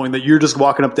world knowing that you're just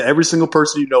walking up to every single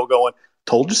person you know going,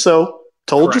 told you so,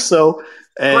 told you so.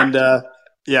 And I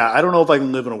don't know if I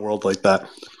can live in a world like that.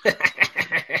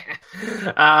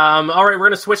 All right, we're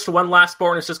going to switch to one last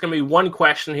sport, and it's just going to be one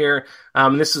question here.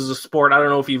 This is a sport, I don't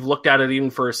know if you've looked at it even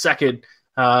for a second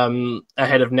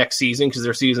ahead of next season, because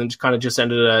their season kind of just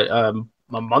ended a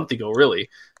month ago, really.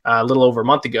 A little over a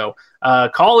month ago.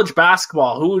 College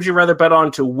basketball, who would you rather bet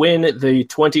on to win the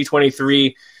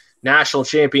 2023 National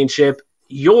Championship?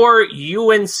 Your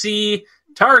UNC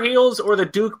Tar Heels or the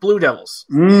Duke Blue Devils?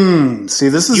 See,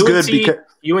 this is good because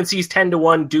UNC's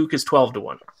 10-1, Duke is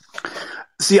 12-1.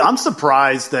 See, I'm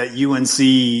surprised that UNC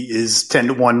is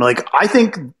 10-1. Like, I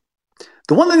think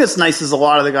the one thing that's nice is a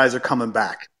lot of the guys are coming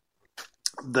back.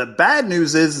 The bad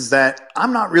news is that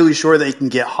I'm not really sure they can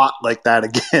get hot like that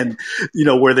again,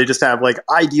 where they just have like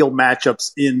ideal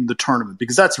matchups in the tournament,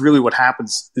 because that's really what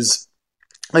happens is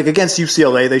like against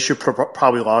UCLA, they should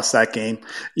probably lost that game,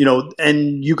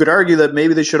 and you could argue that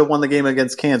maybe they should have won the game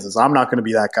against Kansas. I'm not going to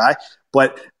be that guy.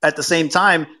 But at the same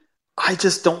time, I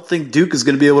just don't think Duke is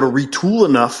going to be able to retool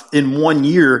enough in 1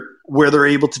 year where they're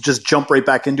able to just jump right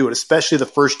back into it, especially the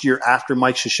first year after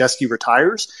Mike Krzyzewski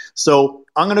retires. So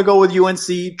I'm going to go with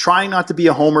UNC, trying not to be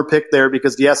a homer pick there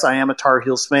because, yes, I am a Tar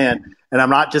Heels fan, and I'm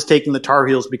not just taking the Tar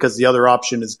Heels because the other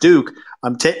option is Duke.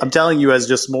 I'm telling you as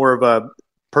just more of a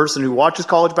person who watches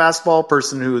college basketball,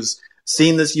 person who's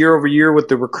seen this year over year with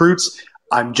the recruits.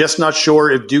 I'm just not sure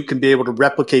if Duke can be able to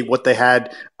replicate what they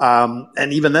had.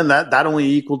 And even then, that only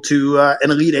equaled to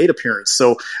an Elite Eight appearance.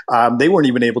 So they weren't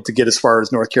even able to get as far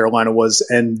as North Carolina was.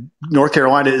 And North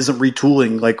Carolina isn't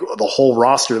retooling like the whole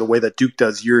roster the way that Duke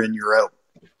does year in, year out.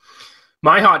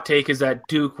 My hot take is that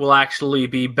Duke will actually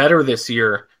be better this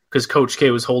year because Coach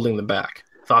K was holding them back.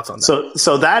 Thoughts on that?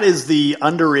 So that is the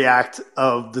underreact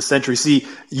of the century. See,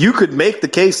 you could make the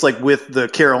case like with the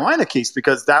Carolina case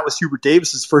because that was Hubert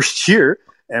Davis's first year,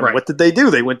 and What did they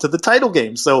do? They went to the title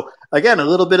game. So again, a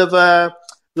little bit of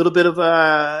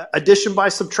addition by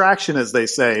subtraction, as they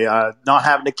say, not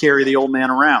having to carry the old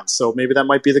man around. So maybe that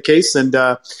might be the case. And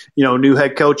new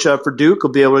head coach for Duke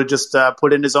will be able to just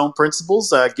put in his own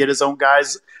principles, get his own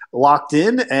guys locked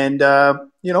in, and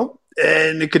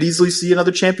and it could easily see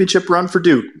another championship run for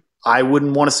Duke. I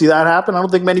wouldn't want to see that happen. I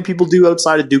don't think many people do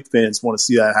outside of Duke fans want to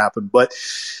see that happen. But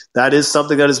that is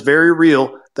something that is very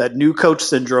real, that new coach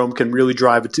syndrome can really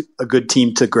drive a good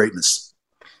team to greatness.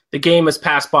 The game has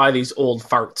passed by these old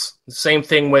farts. Same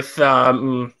thing with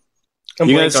I'm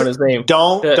blanking on his name.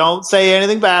 Don't say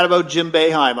anything bad about Jim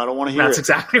Boeheim. I don't want to hear That's it.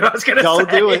 exactly what I was going to say. Don't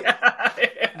do it.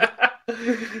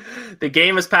 The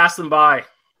game has passed them by.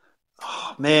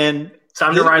 Oh, man.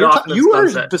 Time to ride off. You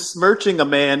are besmirching a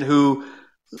man who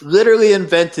literally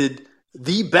invented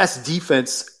the best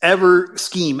defense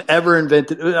scheme ever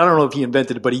invented. I don't know if he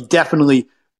invented it, but he definitely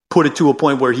put it to a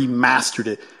point where he mastered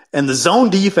it. And the zone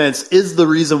defense is the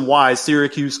reason why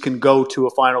Syracuse can go to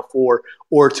a Final Four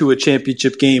or to a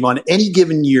championship game on any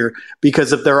given year,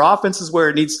 because if their offense is where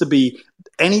it needs to be,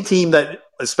 any team that,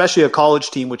 especially a college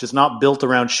team, which is not built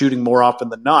around shooting more often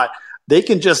than not, they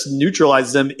can just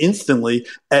neutralize them instantly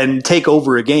and take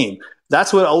over a game.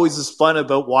 That's what always is fun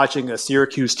about watching a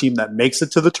Syracuse team that makes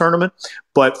it to the tournament.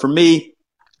 But for me,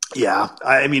 yeah,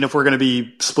 I mean, if we're going to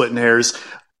be splitting hairs,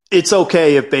 it's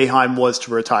okay if Boeheim was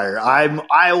to retire.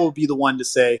 I will be the one to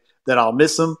say that I'll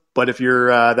miss him. But if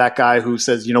you're that guy who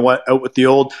says, you know what, out with the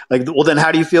old, well, then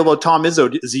how do you feel about Tom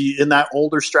Izzo? Is he in that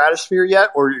older stratosphere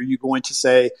yet? Or are you going to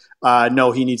say,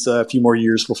 no, he needs a few more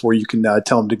years before you can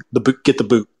tell him to get the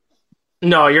boot?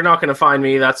 No, you're not going to find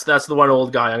me. That's the one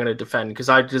old guy I'm going to defend,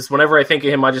 because whenever I think of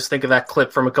him, I just think of that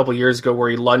clip from a couple years ago where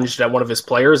he lunged at one of his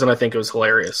players, and I think it was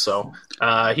hilarious. So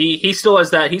he still has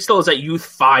that. He still has that youth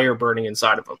fire burning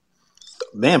inside of him.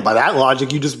 Man, by that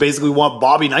logic, you just basically want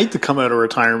Bobby Knight to come out of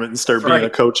retirement and start being a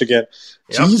coach again.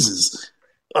 Yep. Jesus.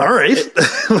 All right.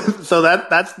 So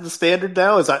that's the standard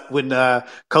now, is that when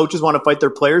coaches want to fight their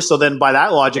players. So then by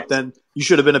that logic, then you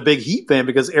should have been a big Heat fan,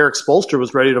 because Eric Spoelstra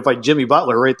was ready to fight Jimmy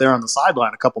Butler right there on the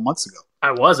sideline a couple months ago.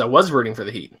 I was rooting for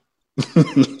the Heat.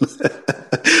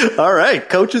 All right.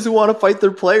 Coaches who want to fight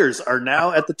their players are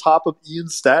now at the top of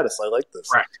Ian's status. I like this.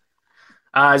 Correct.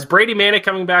 Is Brady Manek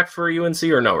coming back for UNC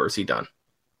or no, or is he done?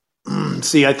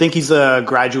 See, I think he's a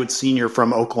graduate senior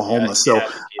from Oklahoma.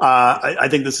 I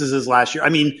think this is his last year. I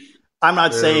mean, I'm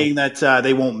not saying that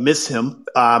they won't miss him,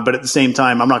 but at the same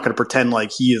time, I'm not going to pretend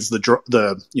like he is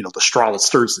the straw that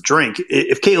stirs the drink.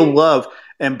 If Caleb Love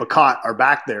and Bacot are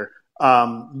back there,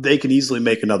 they can easily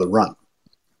make another run.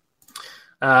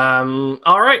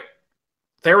 All right.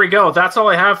 There we go. That's all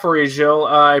I have for you, Gilles.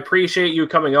 I appreciate you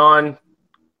coming on,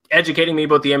 educating me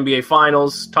about the NBA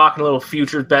Finals, talking a little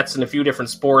future bets in a few different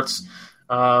sports.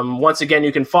 Once again,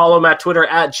 you can follow him at Twitter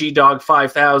at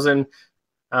GDog5000.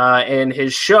 And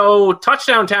his show,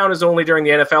 Touchdown Town, is only during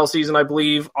the NFL season, I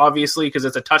believe, obviously, because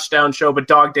it's a touchdown show, but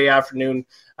Dog Day Afternoon,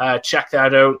 check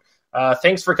that out.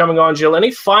 Thanks for coming on, Gilles.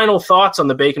 Any final thoughts on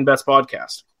the Bacon Bets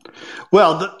podcast?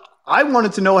 Well, I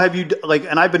wanted to know, have you,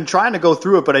 and I've been trying to go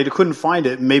through it, but I couldn't find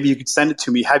it. Maybe you could send it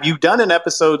to me. Have you done an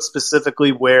episode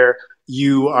specifically where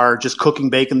you are just cooking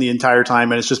bacon the entire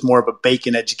time and it's just more of a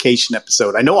bacon education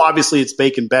episode? I know obviously it's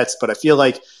Bacon Bets, but I feel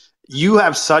like you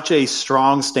have such a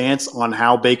strong stance on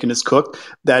how bacon is cooked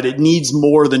that it needs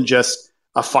more than just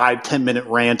a 5-10 minute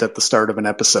rant at the start of an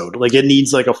episode. Like it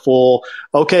needs like a full,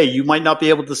 okay, you might not be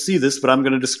able to see this, but I'm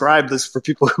going to describe this for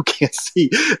people who can't see.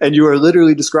 And you are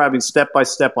literally describing step by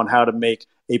step on how to make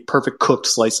a perfect cooked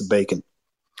slice of bacon.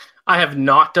 I have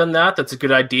not done that. That's a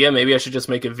good idea. Maybe I should just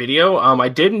make a video. I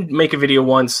did make a video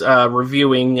once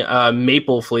reviewing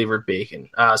maple flavored bacon.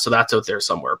 So that's out there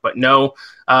somewhere. But no,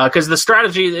 because the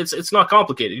strategy, it's not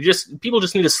complicated. People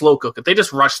just need to slow cook it. They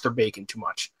just rush their bacon too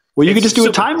much. Well, you can just do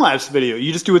a time-lapse video.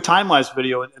 You just do a time-lapse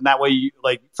video, and that way,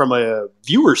 like from a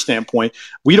viewer standpoint,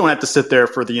 we don't have to sit there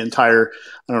for the entire,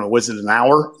 I don't know, was it an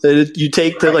hour that you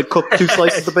take to like cook 2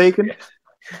 slices of bacon?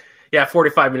 Yeah,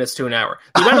 45 minutes to an hour.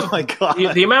 My God.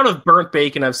 The amount of burnt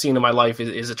bacon I've seen in my life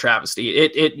is a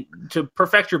travesty. To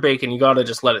perfect your bacon, you got to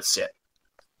just let it sit.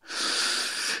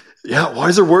 Yeah,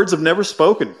 wiser words have never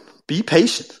spoken. Be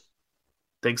patient.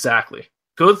 Exactly.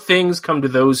 Good things come to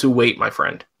those who wait, my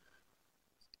friend.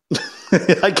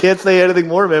 I can't say anything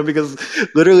more, man, because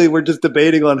literally we're just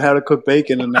debating on how to cook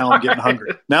bacon, and now I'm getting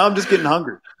hungry. Now I'm just getting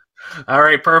hungry. All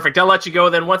right, perfect. I'll let you go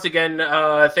then. Once again,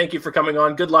 thank you for coming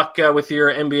on. Good luck with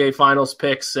your NBA Finals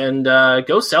picks, and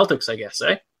go Celtics, I guess,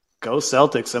 eh? Go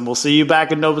Celtics, and we'll see you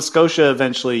back in Nova Scotia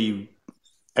eventually, you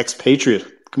expatriate.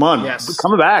 Come on. Yes.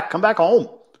 Come back home.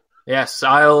 Yes,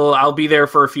 I'll be there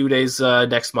for a few days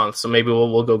next month, so maybe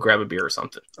we'll go grab a beer or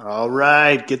something. All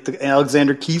right, get the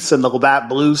Alexander Keiths and the Labatt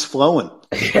Blues flowing.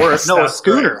 Yes, or no, a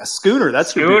schooner. Right. A schooner. That's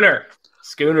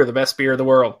Schooner, the best beer in the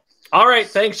world. All right,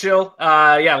 thanks, Jill.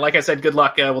 Yeah, like I said, good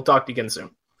luck. We'll talk to you again soon.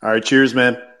 All right, cheers,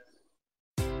 man.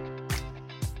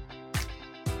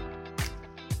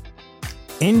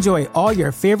 Enjoy all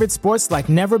your favorite sports like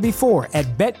never before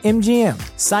at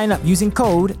BetMGM. Sign up using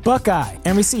code Buckeye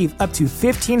and receive up to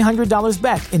 $1,500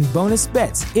 back in bonus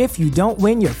bets if you don't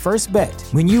win your first bet.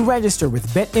 When you register with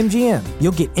BetMGM,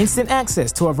 you'll get instant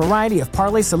access to a variety of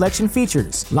parlay selection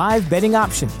features, live betting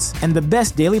options, and the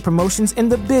best daily promotions in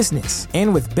the business.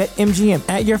 And with BetMGM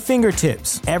at your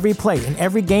fingertips, every play and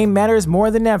every game matters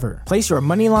more than ever. Place your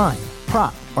money line,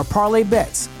 prop, or parlay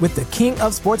bets with the king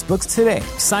of sportsbooks today.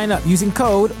 Sign up using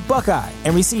code Buckeye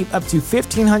and receive up to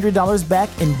 $1,500 back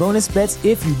in bonus bets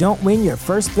if you don't win your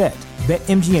first bet.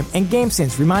 BetMGM and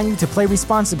GameSense remind you to play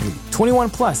responsibly. 21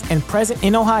 plus and present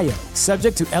in Ohio,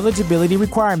 subject to eligibility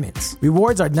requirements.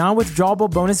 Rewards are non-withdrawable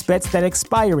bonus bets that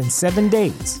expire in 7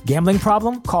 days. Gambling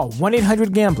problem? Call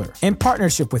 1-800-GAMBLER. In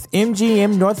partnership with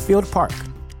MGM Northfield Park.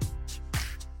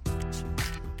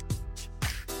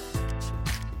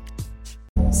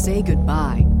 Say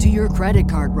goodbye to your credit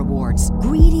card rewards.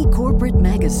 Greedy corporate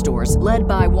mega stores, led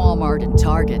by Walmart and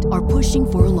Target, are pushing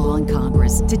for a law in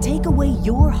Congress to take away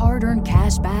your hard-earned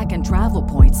cash back and travel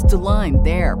points to line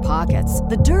their pockets.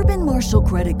 The Durbin-Marshall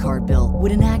credit card bill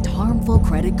would enact harmful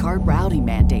credit card routing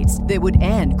mandates that would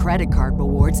end credit card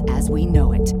rewards as we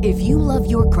know it. If you love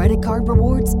your credit card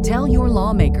rewards, tell your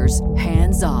lawmakers,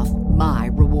 hands off my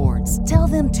rewards. Tell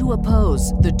them to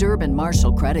oppose the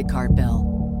Durbin-Marshall credit card bill.